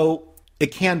 So it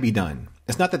can be done.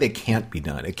 It's not that they can't be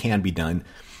done. It can be done.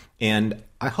 And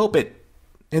I hope it,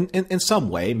 in some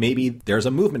way, maybe there's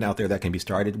a movement out there that can be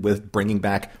started with bringing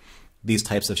back these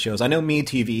types of shows. I know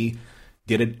MeTV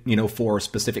did it, for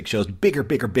specific shows,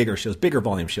 bigger shows, bigger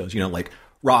volume shows, like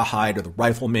Rawhide or The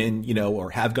Rifleman,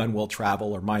 or Have Gun Will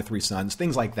Travel or My Three Sons,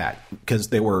 things like that, because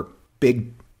they were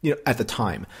big, at the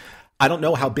time. I don't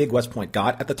know how big West Point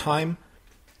got at the time,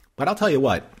 but I'll tell you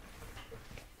what.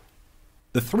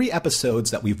 The 3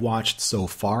 episodes that we've watched so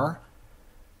far,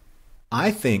 I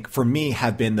think, for me,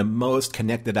 have been the most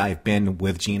connected I've been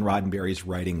with Gene Roddenberry's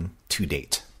writing to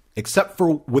date.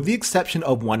 With the exception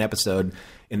of one episode,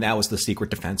 and that was The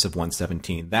Secret Defense of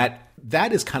 117.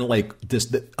 That is kind of like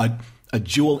a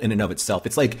jewel in and of itself.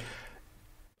 It's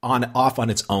off on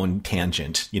its own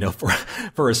tangent,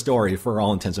 for a story for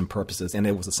all intents and purposes, and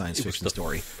it was a science fiction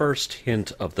story. First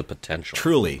hint of the potential.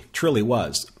 Truly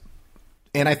was.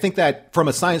 And I think that from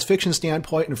a science fiction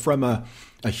standpoint and from a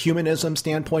humanism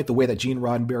standpoint, the way that Gene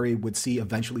Roddenberry would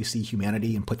eventually see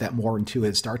humanity and put that more into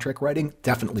his Star Trek writing,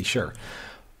 definitely sure.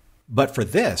 But for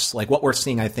this, what we're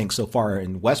seeing, I think, so far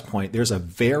in West Point, there's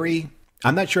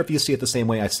I'm not sure if you see it the same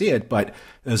way I see it, but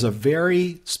there's a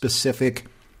very specific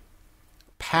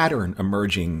pattern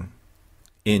emerging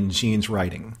in Gene's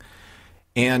writing.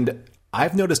 And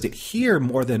I've noticed it here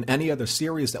more than any other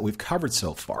series that we've covered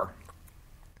so far.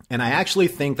 And I actually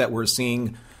think that we're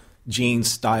seeing Gene's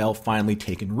style finally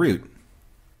taking root,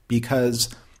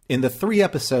 because in the 3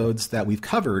 episodes that we've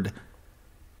covered,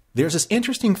 there's this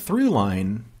interesting through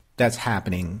line that's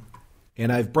happening.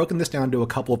 And I've broken this down to a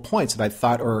couple of points that I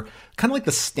thought are kind of like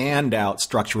the standout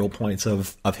structural points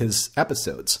of his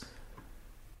episodes.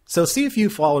 So see if you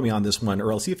follow me on this one,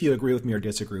 Earl. See if you agree with me or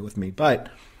disagree with me. But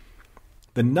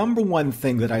the number one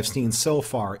thing that I've seen so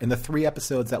far in the 3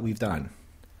 episodes that we've done,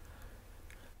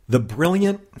 the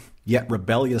brilliant yet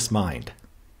rebellious mind.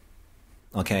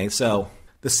 Okay, so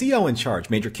the CO in charge,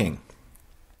 Major King,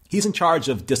 he's in charge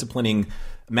of disciplining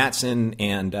Matson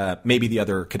and maybe the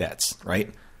other cadets,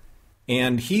 right?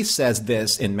 And he says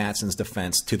this in Matson's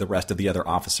defense to the rest of the other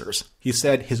officers. He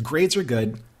said, his grades are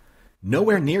good,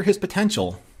 nowhere near his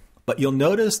potential, but you'll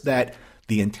notice that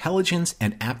the intelligence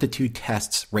and aptitude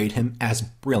tests rate him as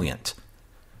brilliant.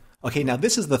 Okay, now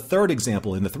this is the 3rd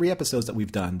example in the 3 episodes that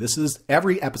we've done.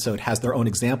 Every episode has their own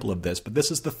example of this, but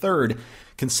this is the 3rd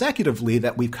consecutively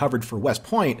that we've covered for West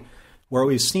Point, where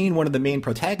we've seen one of the main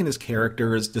protagonist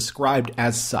characters described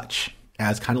as such,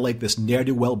 as kind of like this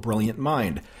ne'er-do-well brilliant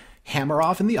mind.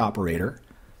 Hammeroff in The Operator,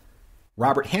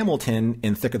 Robert Hamilton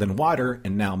in Thicker Than Water,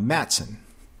 and now Matson,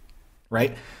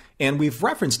 right? And we've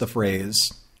referenced the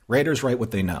phrase, Raiders write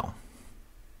what they know.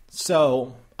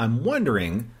 So I'm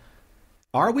wondering,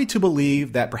 are we to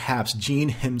believe that perhaps Gene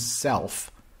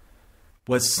himself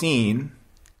was seen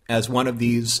as one of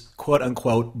these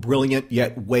quote-unquote brilliant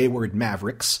yet wayward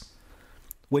mavericks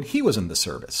when he was in the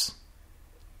service?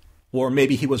 Or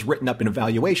maybe he was written up in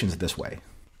evaluations this way.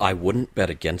 I wouldn't bet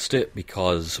against it,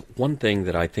 because one thing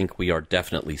that I think we are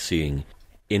definitely seeing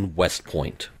in West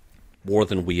Point, more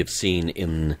than we have seen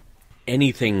in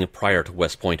anything prior to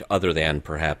West Point other than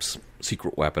perhaps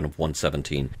Secret Weapon of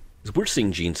 117, is we're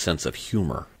seeing Gene's sense of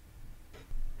humor.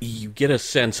 You get a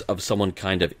sense of someone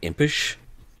kind of impish,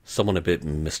 someone a bit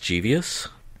mischievous.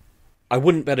 I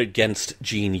wouldn't bet against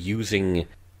Gene using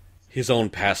his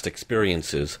own past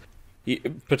experiences,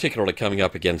 particularly coming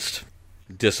up against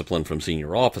discipline from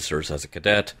senior officers as a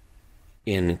cadet,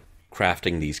 in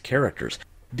crafting these characters.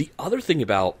 The other thing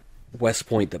about West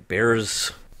Point that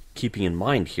bears keeping in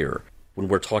mind here, when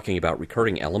we're talking about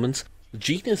recurring elements,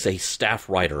 Gene is a staff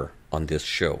writer on this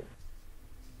show.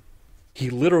 He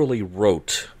literally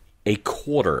wrote a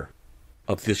quarter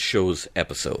of this show's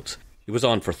episodes. It was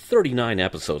on for 39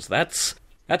 episodes. That's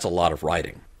a lot of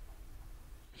writing.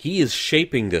 He is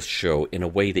shaping this show in a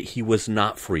way that he was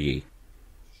not free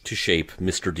to shape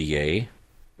Mr. DA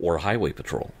or Highway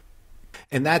Patrol.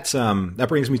 And that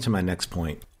brings me to my next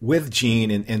point. With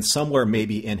Gene, and somewhere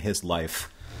maybe in his life,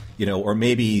 or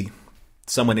maybe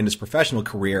someone in his professional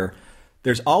career,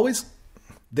 there's always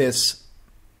this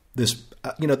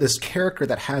character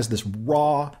that has this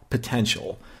raw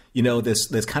potential,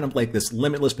 this kind of like this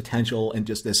limitless potential and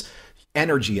just this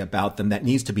energy about them that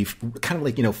needs to be kind of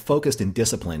like, focused and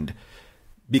disciplined.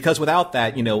 Because without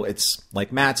that, it's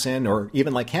like Matson or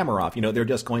even like Hammeroff, they're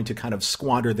just going to kind of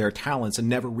squander their talents and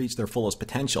never reach their fullest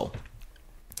potential.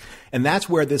 And that's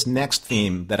where this next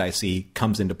theme that I see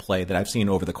comes into play that I've seen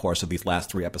over the course of these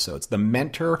last 3 episodes. The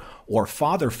mentor or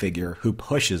father figure who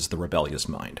pushes the rebellious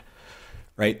mind,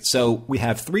 right? So we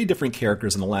have 3 different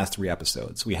characters in the last 3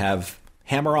 episodes. We have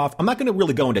Hammeroff. I'm not going to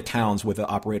really go into Towns with the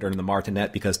operator and the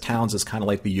martinet, because Towns is kind of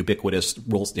like the ubiquitous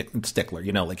rule stickler,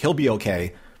 like he'll be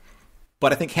okay.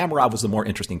 But I think Hammeroff was the more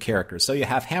interesting character. So you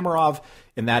have Hammeroff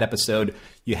in that episode.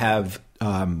 You have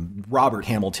Robert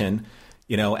Hamilton,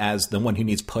 as the one who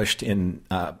needs pushed in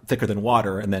thicker than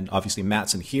water. And then obviously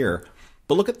Matson here.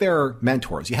 But look at their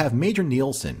mentors. You have Major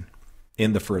Nielsen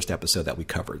in the first episode that we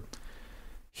covered.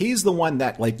 He's the one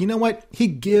that, he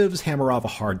gives Hammeroff a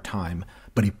hard time,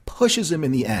 but he pushes him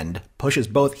in the end, pushes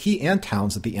both he and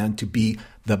Towns at the end to be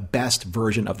the best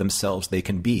version of themselves they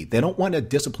can be. They don't want to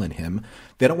discipline him.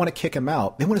 They don't want to kick him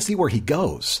out. They want to see where he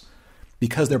goes,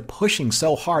 because they're pushing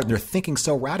so hard and they're thinking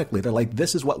so radically. They're like,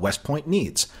 this is what West Point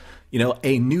needs,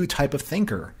 a new type of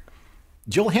thinker.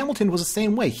 Joel Hamilton was the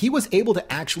same way. He was able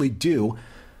to actually do,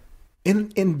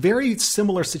 in very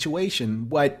similar situation,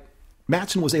 what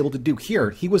Matson was able to do here.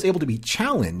 He was able to be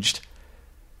challenged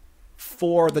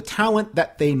for the talent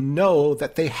that they know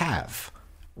that they have,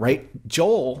 right?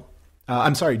 Joel,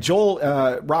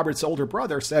 Robert's older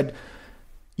brother, said,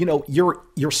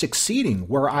 you're succeeding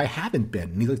where I haven't been.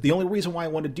 And he's like, the only reason why I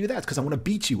want to do that is because I want to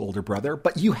beat you, older brother,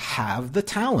 but you have the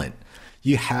talent.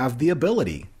 You have the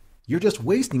ability. You're just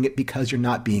wasting it because you're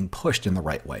not being pushed in the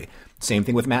right way. Same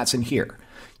thing with Matson here.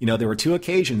 There were 2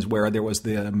 occasions where there was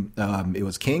it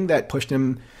was King that pushed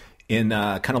him in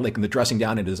kind of like in the dressing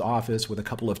down in his office with a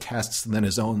couple of tests, and then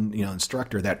his own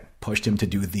instructor that pushed him to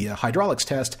do the hydraulics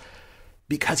test,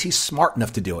 because he's smart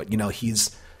enough to do it.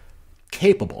 He's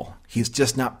capable. He's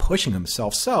just not pushing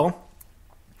himself. So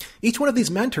each one of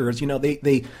these mentors,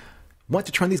 they want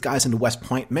to turn these guys into West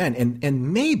Point men,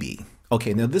 and maybe,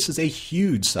 okay, now this is a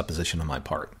huge supposition on my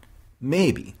part,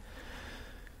 maybe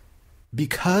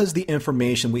because the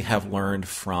information we have learned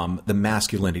from the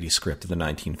masculinity script of the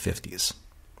 1950s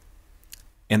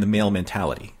and the male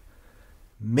mentality,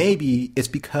 maybe it's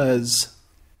because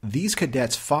these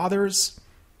cadets' fathers,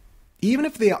 even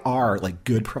if they are like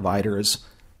good providers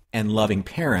and loving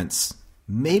parents,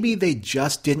 maybe they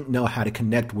just didn't know how to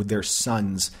connect with their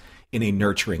sons in a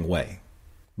nurturing way.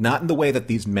 Not in the way that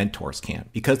these mentors can,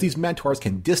 because these mentors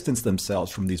can distance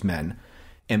themselves from these men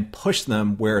and push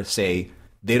them where, say,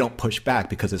 they don't push back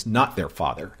because it's not their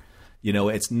father.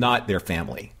 It's not their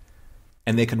family.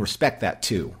 And they can respect that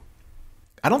too.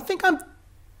 I don't think I'm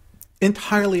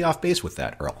entirely off base with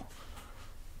that, Earl.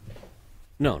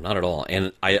 No, not at all.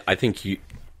 And I think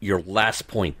your last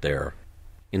point there,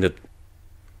 in that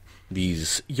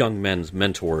these young men's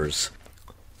mentors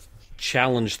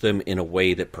challenge them in a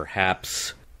way that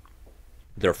perhaps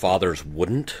their fathers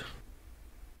wouldn't.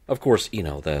 Of course,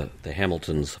 the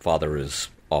Hamilton's father is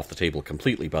off the table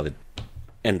completely by the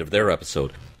end of their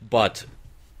episode. But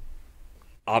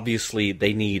obviously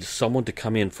they need someone to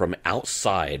come in from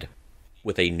outside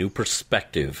with a new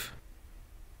perspective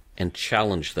and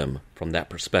challenge them from that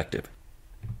perspective.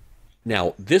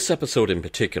 Now, this episode in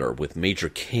particular with Major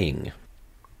King,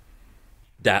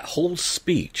 that whole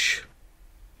speech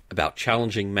about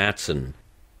challenging Matson,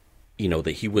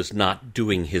 that he was not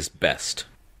doing his best,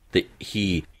 that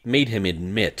he made him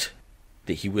admit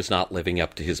that he was not living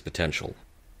up to his potential.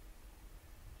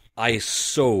 I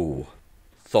so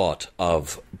thought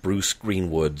of Bruce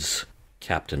Greenwood's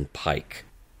Captain Pike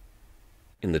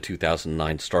in the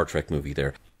 2009 Star Trek movie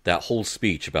there. That whole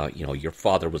speech about, your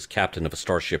father was captain of a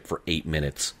starship for 8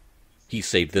 minutes. He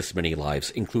saved this many lives,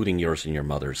 including yours and your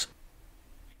mother's.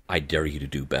 I dare you to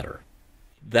do better.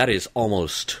 That is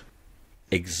almost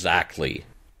exactly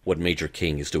what Major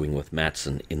King is doing with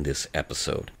Matson in this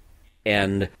episode.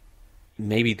 And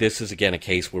maybe this is again a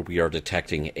case where we are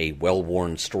detecting a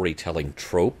well-worn storytelling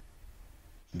trope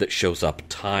that shows up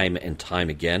time and time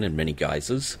again in many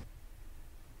guises.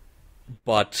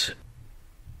 But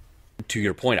to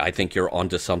your point, I think you're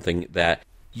onto something, that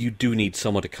you do need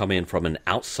someone to come in from an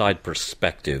outside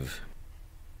perspective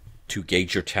to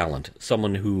gauge your talent.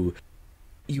 Someone who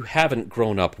you haven't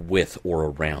grown up with or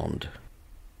around.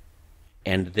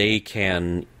 And they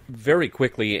can very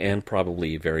quickly and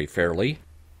probably very fairly,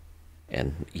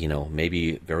 and,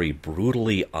 maybe very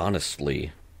brutally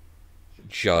honestly,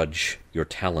 judge your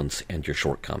talents and your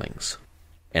shortcomings,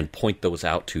 and point those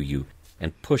out to you,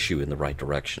 and push you in the right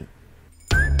direction.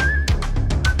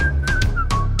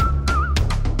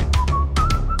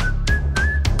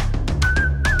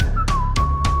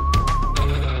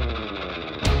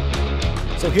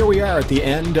 So here we are at the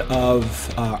end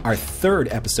of our third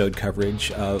episode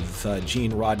coverage of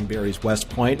Gene Roddenberry's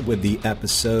West Point with the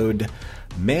episode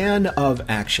Man of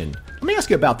Action. Let me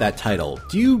ask you about that title.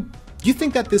 Do you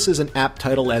think that this is an apt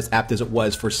title, as apt as it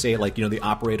was for, say, The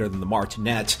Operator and the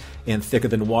Martinet and Thicker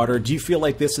Than Water? Do you feel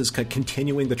like this is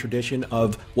continuing the tradition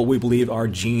of what we believe are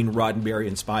Gene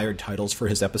Roddenberry-inspired titles for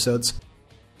his episodes?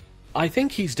 I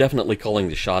think he's definitely calling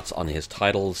the shots on his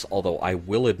titles, although I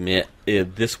will admit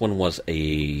this one was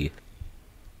a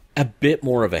bit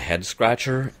more of a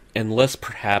head-scratcher, unless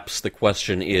perhaps the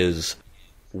question is,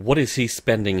 what is he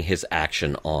spending his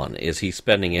action on? Is he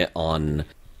spending it on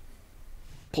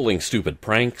pulling stupid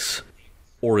pranks,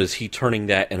 or is he turning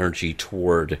that energy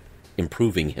toward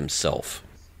improving himself?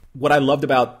 What I loved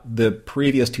about the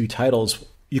previous two titles,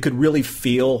 you could really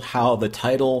feel how the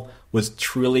title was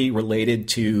truly related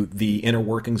to the inner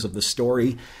workings of the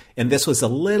story. And this was a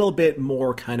little bit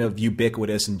more kind of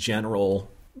ubiquitous in general,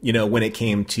 when it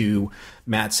came to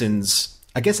Matson's,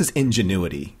 I guess, his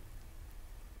ingenuity.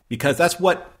 Because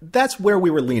that's where we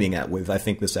were leaning at with, I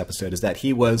think, this episode, is that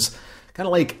he was kind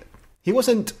of he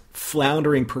wasn't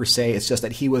floundering per se, it's just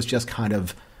that he was just kind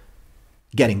of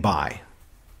getting by.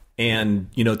 And,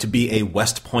 to be a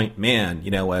West Point man,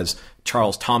 as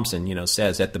Charles Thompson,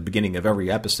 says at the beginning of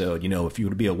every episode, if you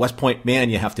were to be a West Point man,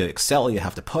 you have to excel, you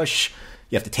have to push,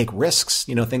 you have to take risks,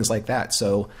 things like that.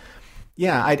 So,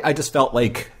 yeah, I just felt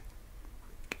like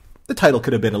the title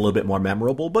could have been a little bit more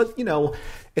memorable, but,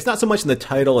 it's not so much in the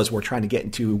title as we're trying to get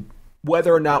into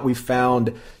whether or not we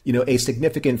found, a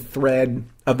significant thread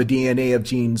of the DNA of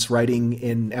Gene's writing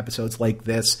in episodes like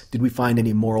this. Did we find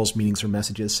any morals, meanings, or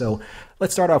messages? So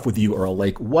let's start off with you, Earl.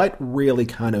 What really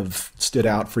kind of stood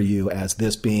out for you as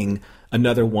this being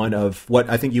another one of what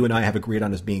I think you and I have agreed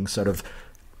on as being sort of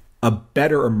a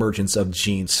better emergence of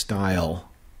Gene's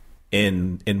style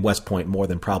in West Point more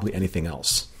than probably anything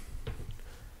else?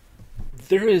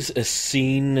 There is a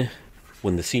scene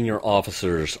when the senior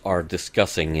officers are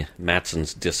discussing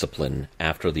Matson's discipline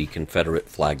after the Confederate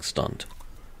flag stunt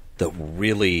that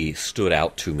really stood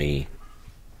out to me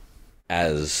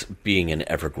as being an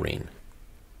evergreen.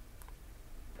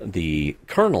 The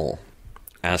colonel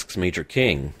asks Major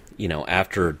King,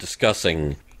 after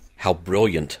discussing how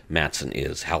brilliant Matson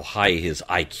is, how high his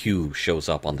IQ shows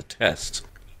up on the tests,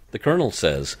 the colonel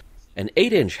says, an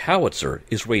 8-inch howitzer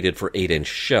is rated for 8-inch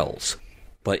shells,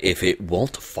 but if it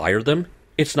won't fire them,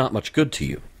 it's not much good to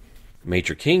you.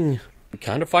 Major King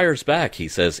kind of fires back. He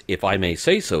says, if I may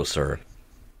say so, sir,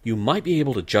 you might be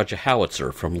able to judge a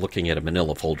howitzer from looking at a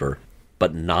manila folder,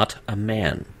 but not a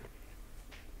man.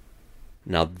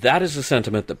 Now that is a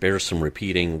sentiment that bears some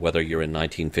repeating whether you're in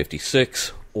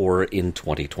 1956 or in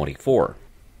 2024.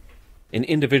 An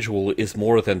individual is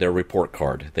more than their report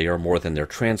card. They are more than their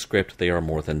transcript. They are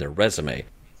more than their resume.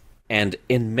 And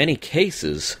in many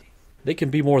cases, they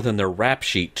can be more than their rap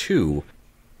sheet too,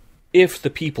 if the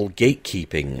people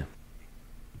gatekeeping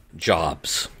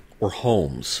jobs or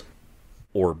homes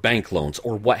or bank loans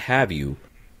or what have you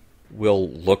will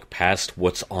look past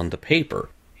what's on the paper.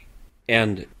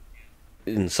 And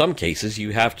in some cases,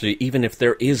 you have to, even if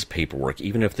there is paperwork,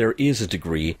 even if there is a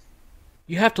degree,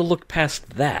 you have to look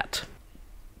past that.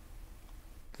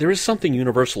 There is something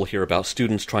universal here about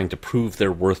students trying to prove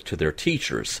their worth to their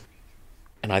teachers.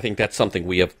 And I think that's something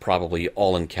we have probably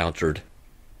all encountered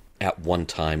at one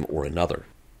time or another.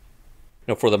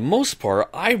 Now, for the most part,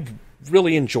 I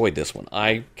really enjoyed this one.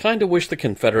 I kind of wish the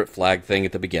Confederate flag thing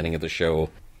at the beginning of the show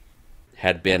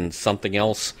had been something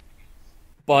else.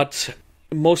 But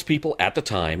most people at the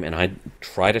time, and I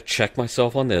try to check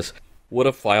myself on this, would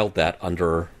have filed that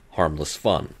under harmless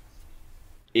fun.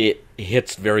 It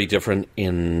hits very different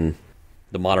in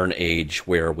the modern age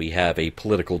where we have a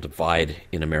political divide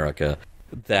in America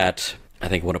that, I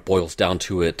think when it boils down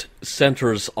to it,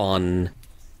 centers on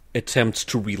attempts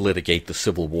to relitigate the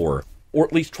Civil War, or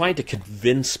at least trying to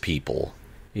convince people,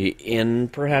 in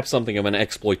perhaps something of an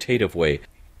exploitative way,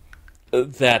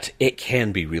 that it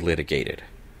can be relitigated.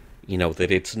 You know,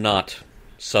 that it's not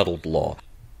settled law.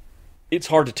 It's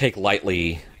hard to take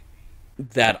lightly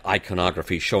that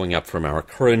iconography showing up from our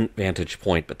current vantage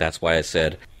point, but that's why I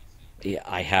said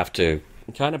I have to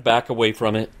kind of back away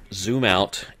from it, zoom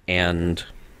out, and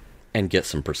get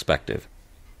some perspective.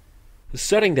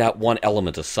 Setting that one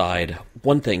element aside,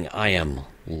 one thing I am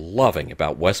loving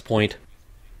about West Point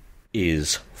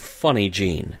is funny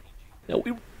Gene. Now,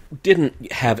 we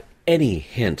didn't have any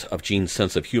hint of Gene's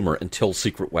sense of humor until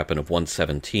Secret Weapon of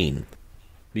 117,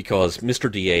 because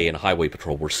Mr. DA and Highway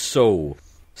Patrol were so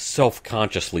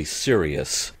self-consciously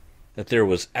serious that there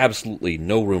was absolutely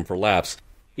no room for laughs.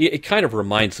 It kind of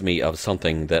reminds me of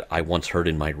something that I once heard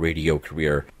in my radio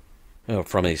career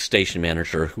from a station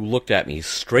manager who looked at me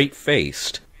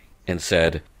straight-faced and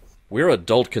said, "We're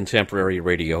adult contemporary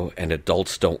radio and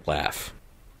adults don't laugh."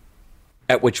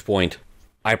 At which point,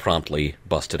 I promptly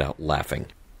busted out laughing.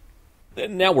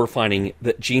 Now we're finding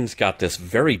that Gene's got this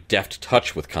very deft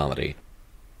touch with comedy.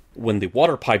 When the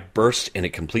water pipe bursts and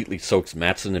it completely soaks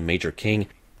Matson and Major King,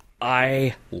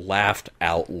 I laughed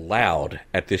out loud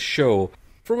at this show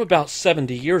from about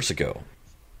 70 years ago.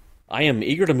 I am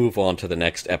eager to move on to the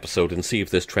next episode and see if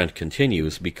this trend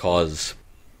continues because,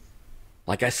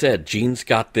 like I said, Gene's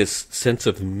got this sense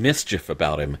of mischief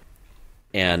about him,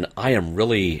 and I am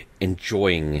really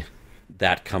enjoying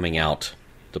that coming out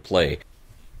to play.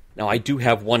 Now, I do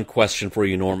have one question for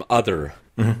you, Norm, other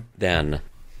than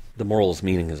the morals,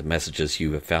 meanings, and messages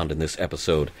you have found in this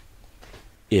episode.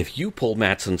 If you pull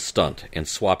Matson's stunt and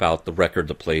swap out the record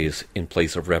that plays in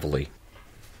place of Reveille,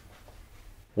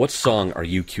 what song are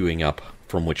you queuing up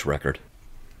from which record?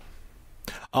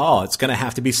 Oh, it's going to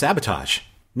have to be Sabotage.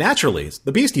 Naturally, it's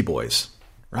the Beastie Boys,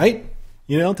 right?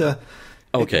 You know,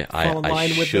 okay, I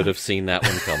should have seen that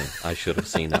one coming. I should have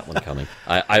seen that one coming.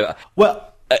 I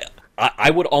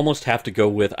would almost have to go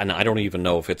with, and I don't even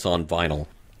know if it's on vinyl,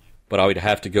 but I would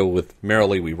have to go with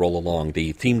Merrily We Roll Along,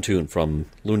 the theme tune from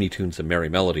Looney Tunes and Merry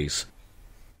Melodies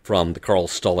from the Carl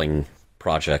Stalling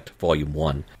Project, Volume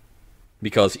 1.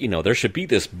 Because, you know, there should be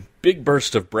this big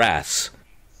burst of brass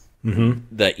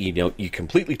that, you know, you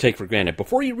completely take for granted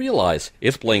before you realize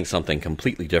it's playing something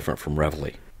completely different from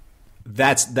Reveille.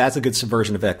 That's a good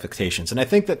subversion of expectations. And I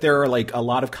think that there are like a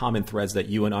lot of common threads that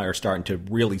you and I are starting to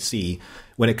really see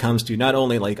when it comes to not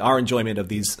only like our enjoyment of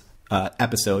these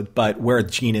episodes, but where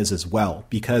Gene is as well.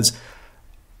 Because,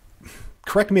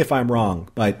 correct me if I'm wrong,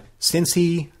 but since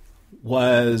he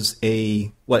was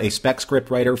a spec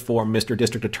script writer for Mr.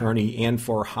 District Attorney and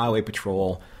for Highway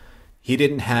Patrol, he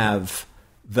didn't have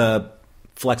the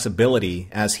flexibility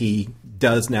as he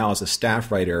does now as a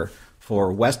staff writer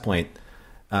for West Point.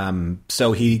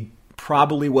 So he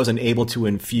probably wasn't able to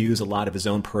infuse a lot of his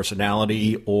own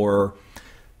personality or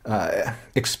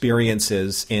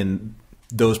experiences in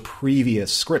those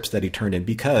previous scripts that he turned in,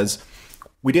 because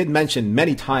we did mention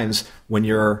many times when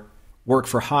you're work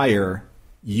for hire,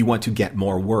 you want to get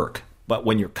more work. But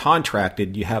when you're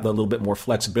contracted, you have a little bit more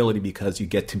flexibility because you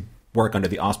get to work under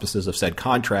the auspices of said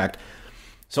contract.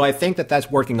 So I think that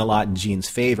that's working a lot in Gene's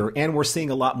favor, and we're seeing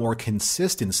a lot more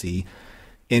consistency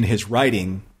in his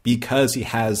writing because he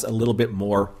has a little bit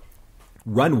more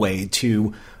runway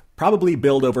to probably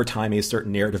build over time a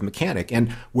certain narrative mechanic.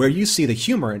 And where you see the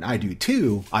humor, and I do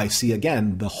too, I see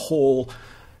again the whole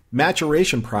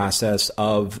maturation process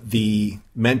of the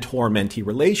mentor-mentee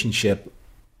relationship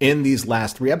in these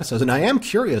last 3 episodes. And I am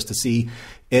curious to see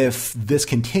if this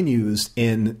continues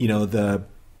in, you know, the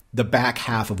back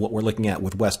half of what we're looking at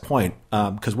with West Point,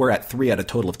 because we're at 3 out of a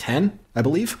total of 10, I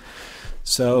believe.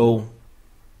 So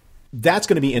that's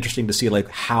going to be interesting to see like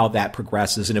how that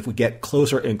progresses, and if we get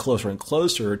closer and closer and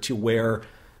closer to where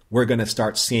we're going to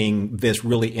start seeing this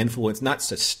really influence, not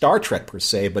just Star Trek per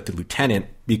se, but the Lieutenant,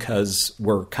 because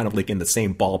we're kind of like in the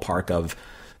same ballpark of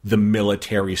the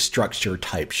military structure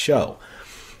type show.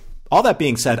 All that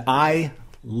being said, I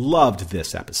loved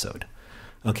this episode,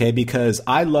 okay, because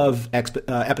I love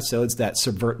episodes that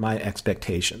subvert my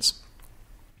expectations.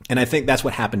 And I think that's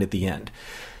what happened at the end.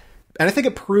 And I think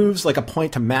it proves like a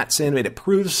point to Matson, and it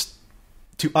proves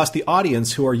to us, the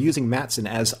audience, who are using Matson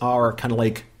as our kind of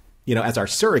like, as our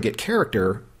surrogate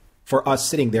character for us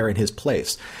sitting there in his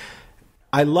place.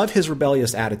 I love his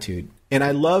rebellious attitude. And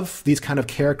I love these kind of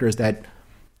characters that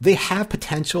they have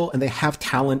potential and they have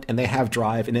talent and they have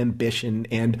drive and ambition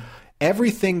and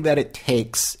everything that it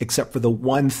takes except for the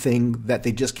one thing that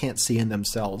they just can't see in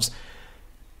themselves.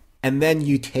 And then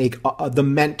you take the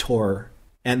mentor,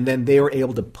 and then they were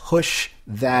able to push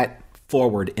that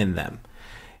forward in them.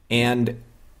 And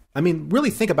I mean,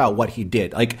 really think about what he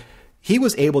did. Like, he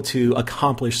was able to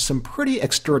accomplish some pretty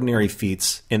extraordinary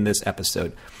feats in this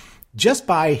episode just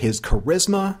by his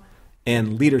charisma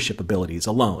and leadership abilities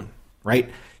alone, right?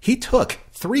 He took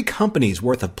 3 companies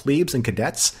worth of plebes and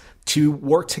cadets to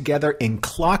work together in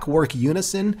clockwork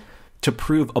unison to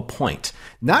prove a point.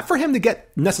 Not for him to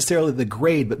get necessarily the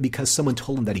grade, but because someone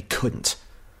told him that he couldn't,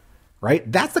 right?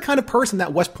 That's the kind of person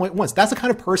that West Point wants. That's the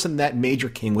kind of person that Major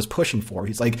King was pushing for.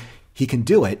 He's like, he can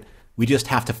do it. We just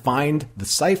have to find the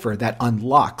cipher that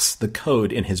unlocks the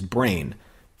code in his brain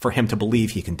for him to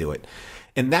believe he can do it.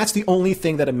 And that's the only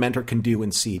thing that a mentor can do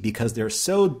and see, because they're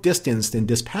so distanced and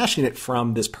dispassionate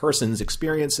from this person's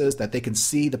experiences that they can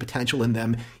see the potential in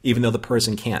them, even though the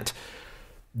person can't.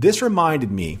 This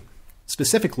reminded me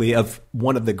specifically of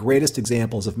one of the greatest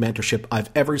examples of mentorship I've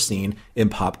ever seen in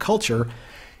pop culture.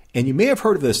 And you may have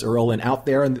heard of this, Earl, and out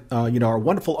there, and our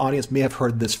wonderful audience may have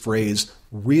heard this phrase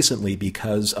recently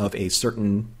because of a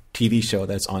certain TV show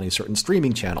that's on a certain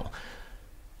streaming channel.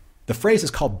 The phrase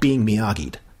is called being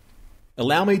Miyagi'd.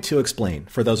 Allow me to explain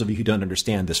for those of you who don't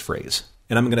understand this phrase.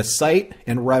 And I'm going to cite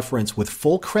and reference with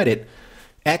full credit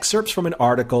excerpts from an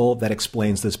article that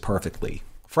explains this perfectly.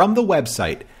 From the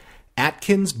website,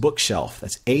 Atkins Bookshelf,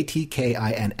 that's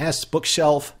ATKINS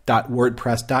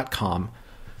bookshelf.wordpress.com.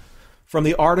 From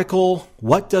the article,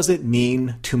 What Does It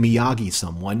Mean to Miyagi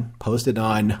Someone?, posted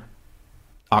on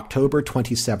October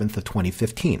 27th of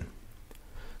 2015.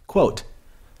 Quote,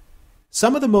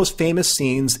 some of the most famous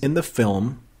scenes in the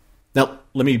film... Now,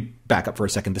 let me back up for a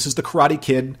second. This is The Karate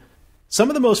Kid. Some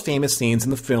of the most famous scenes in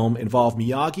the film involve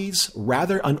Miyagi's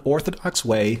rather unorthodox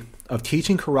way of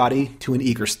teaching karate to an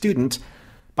eager student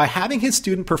by having his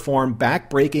student perform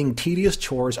back-breaking, tedious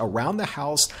chores around the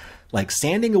house like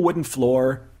sanding a wooden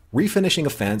floor, refinishing a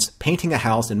fence, painting a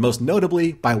house, and most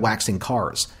notably by waxing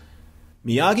cars.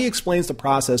 Miyagi explains the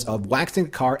process of waxing a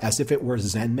car as if it were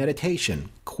Zen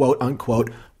meditation. Quote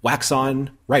unquote, wax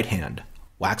on, right hand.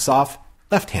 Wax off,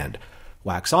 left hand.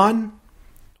 Wax on,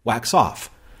 wax off.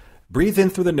 Breathe in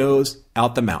through the nose,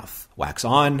 out the mouth. Wax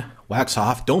on, wax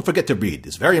off. Don't forget to breathe.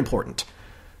 It's very important.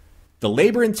 The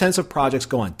labor-intensive projects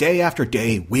go on day after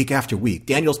day, week after week.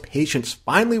 Daniel's patience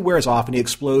finally wears off and he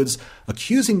explodes,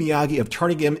 accusing Miyagi of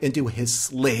turning him into his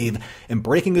slave and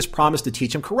breaking his promise to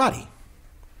teach him karate.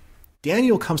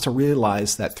 Daniel comes to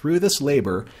realize that through this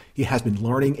labor, he has been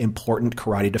learning important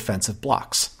karate defensive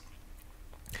blocks.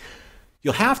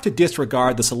 You'll have to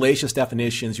disregard the salacious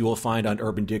definitions you will find on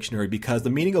Urban Dictionary because the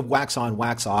meaning of wax on,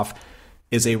 wax off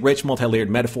is a rich, multi-layered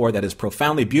metaphor that is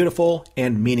profoundly beautiful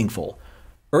and meaningful.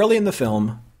 Early in the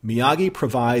film, Miyagi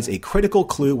provides a critical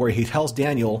clue where he tells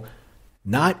Daniel,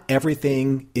 not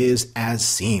everything is as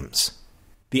seems.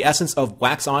 The essence of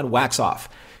wax on, wax off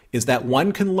is that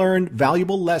one can learn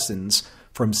valuable lessons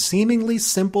from seemingly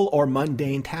simple or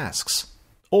mundane tasks.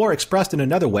 Or expressed in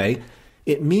another way,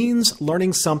 it means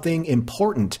learning something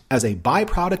important as a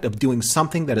byproduct of doing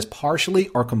something that is partially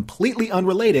or completely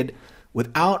unrelated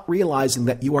without realizing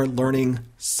that you are learning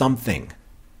something.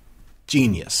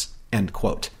 Genius. End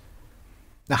quote.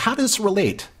 Now, how does this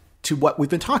relate to what we've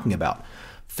been talking about?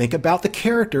 Think about the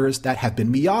characters that have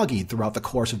been Miyagi'd throughout the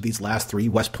course of these last 3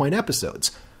 West Point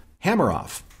episodes.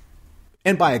 Hammeroff.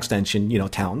 And by extension,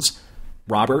 Towns.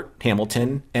 Robert,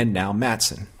 Hamilton, and now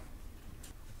Matson.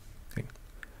 Okay.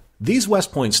 These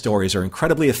West Point stories are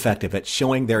incredibly effective at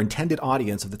showing their intended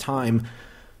audience of the time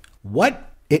what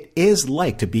it is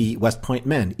like to be West Point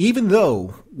men, even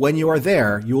though when you are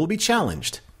there, you will be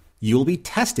challenged. You will be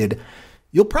tested.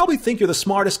 You'll probably think you're the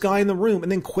smartest guy in the room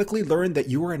and then quickly learn that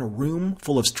you are in a room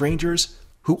full of strangers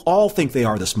who all think they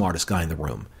are the smartest guy in the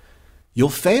room. You'll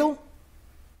fail,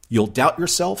 you'll doubt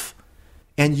yourself,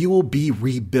 and you will be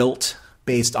rebuilt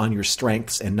based on your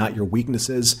strengths and not your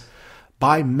weaknesses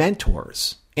by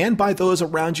mentors and by those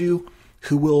around you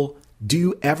who will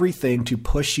do everything to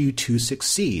push you to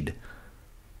succeed.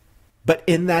 But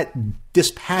in that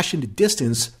dispassionate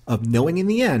distance of knowing in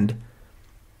the end,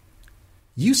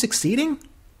 you succeeding,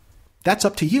 that's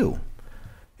up to you.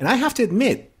 And I have to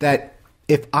admit that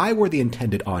if I were the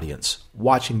intended audience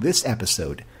watching this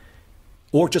episode,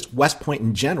 or just West Point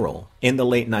in general in the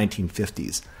late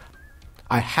 1950s,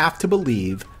 I have to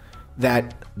believe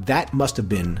that that must have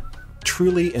been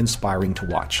truly inspiring to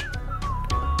watch.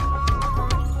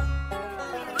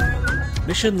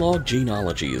 Mission Log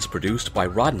Gene-ology is produced by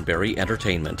Roddenberry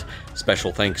Entertainment.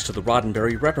 Special thanks to the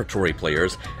Roddenberry repertory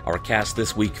players. Our cast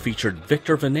this week featured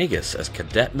Victor Vanegas as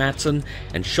Cadet Matson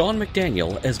and Shawn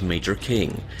McDaniel as Major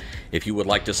King. If you would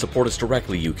like to support us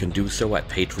directly, you can do so at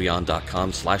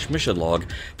patreon.com/missionlog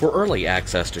for early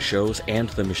access to shows and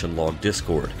the Mission Log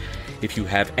Discord. If you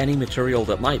have any material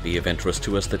that might be of interest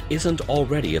to us that isn't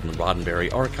already in the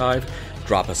Roddenberry archive,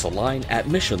 drop us a line at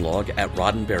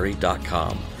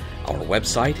missionlog@roddenberry.com. Our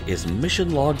website is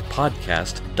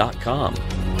missionlogpodcast.com.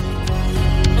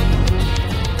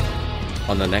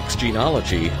 On the next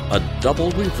Gene-ology, a double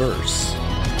reverse.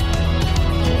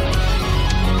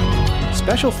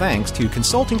 Special thanks to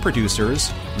consulting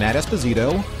producers Matt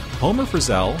Esposito, Homer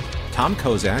Frizzell, Tom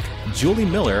Kozak, Julie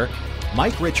Miller,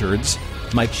 Mike Richards,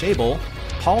 Mike Schabel,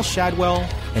 Paul Shadwell,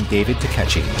 and David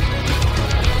Takechi.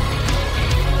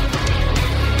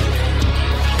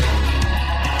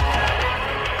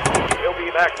 We'll be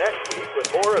back next week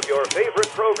with more of your favorite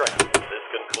programs. This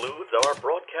concludes our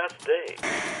broadcast day.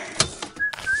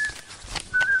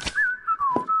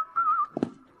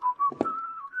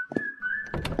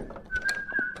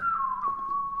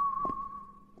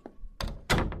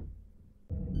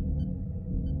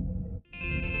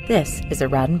 This is a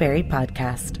Roddenberry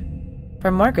podcast. For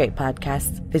more great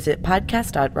podcasts, visit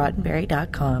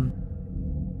podcast.roddenberry.com.